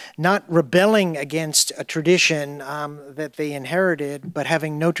now, not rebelling against a tradition that they inherited, but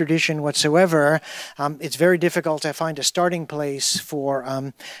having no tradition whatsoever, it's very difficult to find a starting place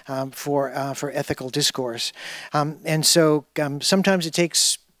for ethical discourse. And so sometimes it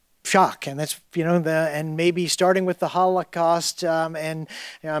takes shock, and that's and maybe starting with the Holocaust and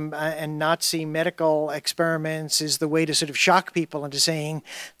Nazi medical experiments is the way to sort of shock people into saying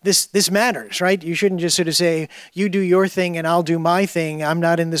this matters, right? You shouldn't just sort of say you do your thing and I'll do my thing. I'm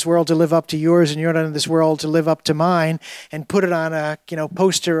not in this world to live up to yours, and you're not in this world to live up to mine. And put it on a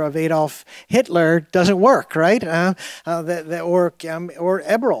poster of Adolf Hitler doesn't work, right? Or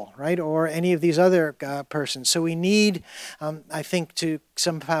Eberl, right? Or any of these other persons. So we need, I think, to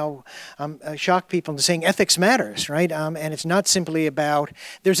somehow shock people into saying ethics matters, right? And it's not simply about,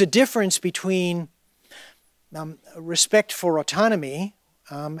 there's a difference between respect for autonomy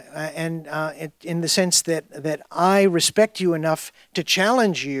and in the sense that I respect you enough to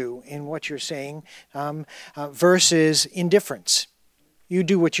challenge you in what you're saying versus indifference. You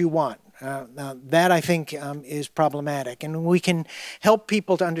do what you want. That, I think, is problematic. And we can help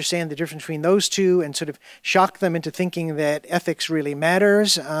people to understand the difference between those two and sort of shock them into thinking that ethics really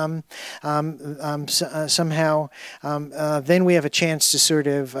matters. Somehow, then we have a chance to sort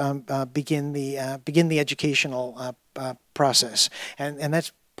of begin the educational process. And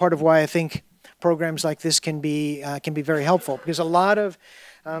that's part of why I think programs like this can be very helpful, because a lot of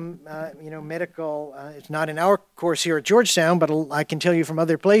medical, it's not in our course here at Georgetown, but I can tell you from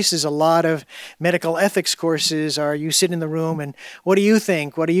other places, a lot of medical ethics courses are, you sit in the room and what do you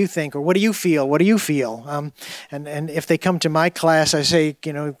think? What do you think? Or what do you feel? What do you feel? And if they come to my class, I say,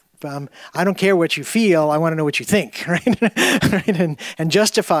 I don't care what you feel. I want to know what you think, right? Right? And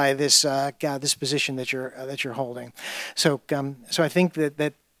justify this this position that you're holding. So I think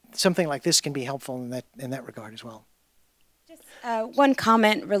that something like this can be helpful in that regard as well. One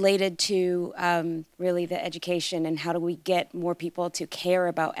comment related to really the education and how do we get more people to care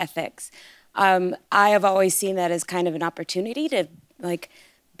about ethics. I have always seen that as kind of an opportunity to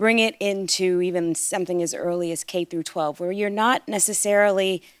bring it into even something as early as K through 12, where you're not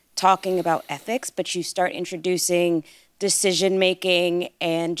necessarily talking about ethics, but you start introducing decision making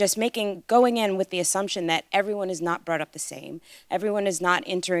and just going in with the assumption that everyone is not brought up the same. Everyone is not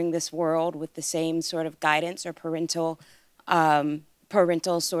entering this world with the same sort of guidance or parental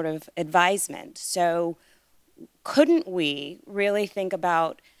sort of advisement. So couldn't we really think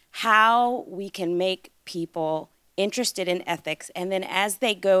about how we can make people interested in ethics, and then as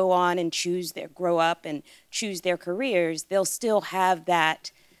they go on and grow up and choose their careers, they'll still have that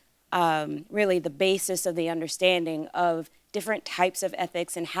really the basis of the understanding of different types of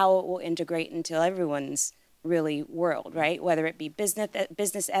ethics and how it will integrate into everyone's really world, right? Whether it be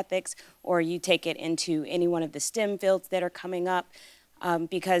business ethics, or you take it into any one of the STEM fields that are coming up,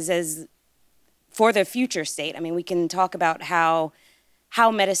 because as for the future state, I mean, we can talk about how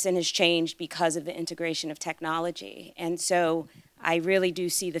medicine has changed because of the integration of technology, and so I really do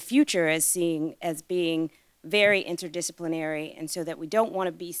see the future as being very interdisciplinary, and so that we don't want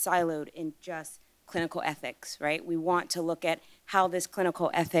to be siloed in just clinical ethics, right? We want to look at how this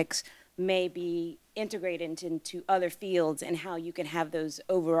clinical ethics may be integrated into other fields and how you can have those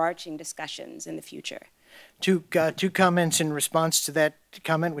overarching discussions in the future. Two comments in response to that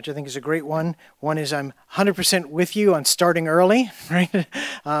comment, which I think is a great one. One is I'm 100% with you on starting early, right?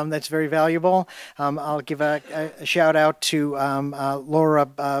 That's very valuable. I'll give a shout out to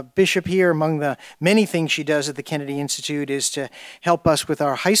Laura Bishop here. Among the many things she does at the Kennedy Institute is to help us with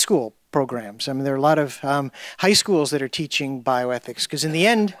our high school programs. I mean, there are a lot of high schools that are teaching bioethics, because in the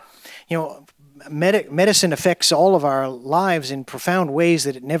end, medicine affects all of our lives in profound ways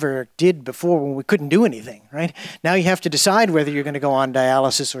that it never did before when we couldn't do anything, right? Now you have to decide whether you're going to go on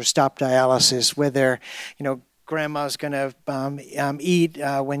dialysis or stop dialysis, whether, grandma's going to eat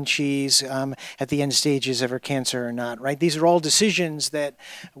when she's at the end stages of her cancer or not, right? These are all decisions that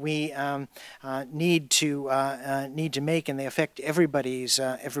we need to make, and they affect everybody's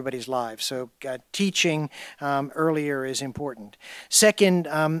lives. So teaching earlier is important. Second,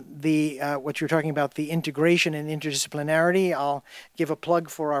 what you're talking about, the integration and interdisciplinarity, I'll give a plug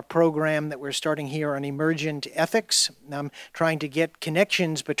for our program that we're starting here on emergent ethics, trying to get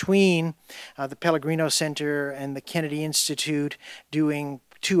connections between the Pellegrino Center and the Kennedy Institute, doing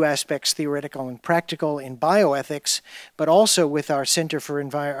two aspects, theoretical and practical, in bioethics, but also with our Center for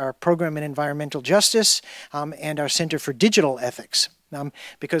our Program in Environmental Justice and our Center for Digital Ethics.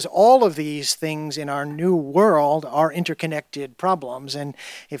 Because all of these things in our new world are interconnected problems. And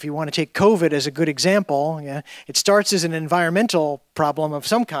if you want to take COVID as a good example, it starts as an environmental problem of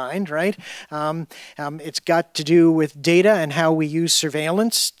some kind, right? It's got to do with data and how we use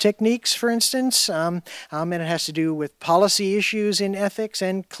surveillance techniques, for instance, and it has to do with policy issues in ethics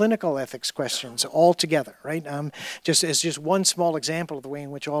and clinical ethics questions all together, right? Just as just one small example of the way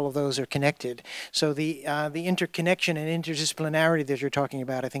in which all of those are connected. So the interconnection and interdisciplinarity that you're talking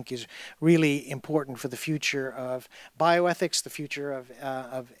about, I think, is really important for the future of bioethics, the future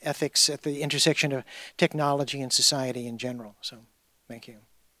of ethics at the intersection of technology and society in general. So, thank you.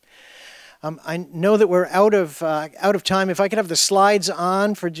 I know that we're out of time. If I could have the slides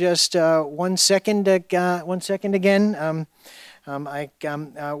on for just 1 second, 1 second again.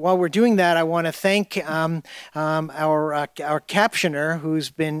 While we're doing that, I want to thank our captioner,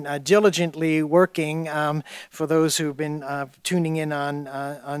 who's been diligently working for those who've been tuning in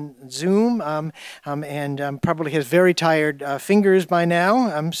on Zoom, and probably has very tired fingers by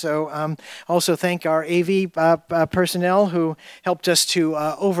now. Also thank our AV personnel who helped us to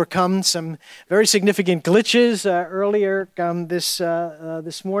overcome some very significant glitches earlier this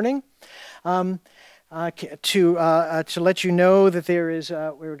morning. To let you know that there is,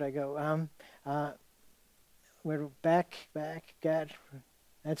 where would I go? Back,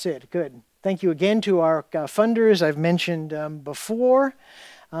 that's it, good. Thank you again to our funders I've mentioned before.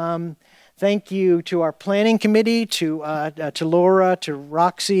 Thank you to our planning committee, to Laura, to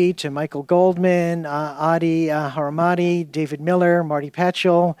Roxy, to Michael Goldman, Adi Haramati, David Miller, Marty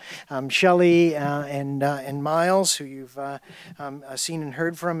Patchell, Shelley, and Miles, who you've seen and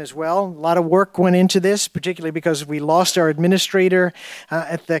heard from as well. A lot of work went into this, particularly because we lost our administrator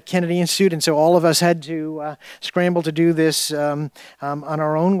at the Kennedy Institute, and so all of us had to scramble to do this on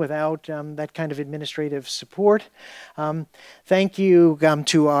our own without that kind of administrative support. Thank you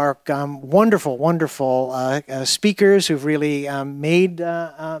to our wonderful speakers who've really made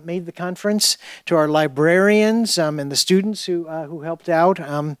the conference, to our librarians and the students who helped out,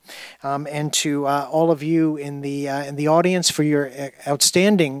 and to all of you in the audience for your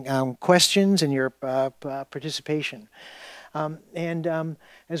outstanding questions and your participation.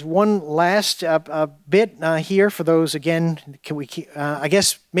 As one last bit here for those, again, I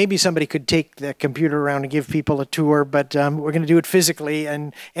guess maybe somebody could take the computer around and give people a tour, but we're going to do it physically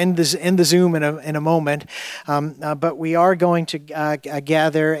and end the Zoom in a moment. But we are going to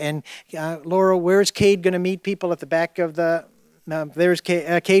gather, and Laura, where's Cade going to meet people at the back of the... there's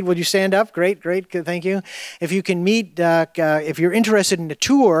Cade, would you stand up? Great, good, thank you. If you can meet, if you're interested in a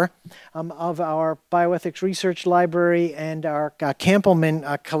tour of our bioethics research library and our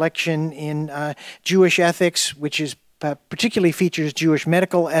Campbellman collection in Jewish ethics, which is particularly features Jewish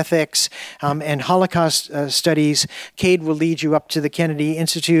medical ethics and Holocaust studies. Cade will lead you up to the Kennedy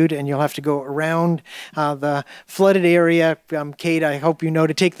Institute, and you'll have to go around the flooded area. Cade, I hope you know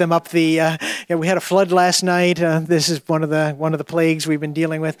to take them up the. We had a flood last night. This is one of the plagues we've been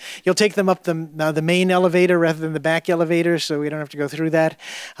dealing with. You'll take them up the main elevator rather than the back elevator, so we don't have to go through that.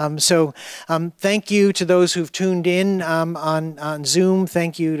 Thank you to those who've tuned in on Zoom.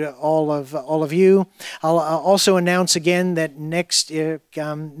 Thank you to all of you. I'll also announce again that next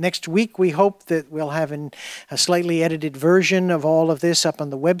week we hope that we'll have a slightly edited version of all of this up on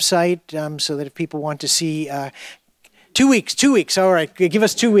the website, so that if people want to see 2 weeks, all right, give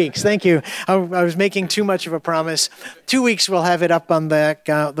us 2 weeks, thank you. I was making too much of a promise. 2 weeks we'll have it up on the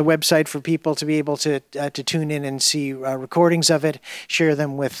website for people to be able to tune in and see recordings of it, share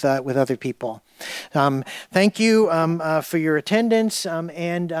them with other people. Thank you for your attendance,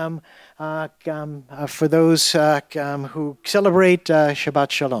 and for those who celebrate,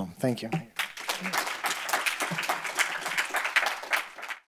 Shabbat Shalom. Thank you.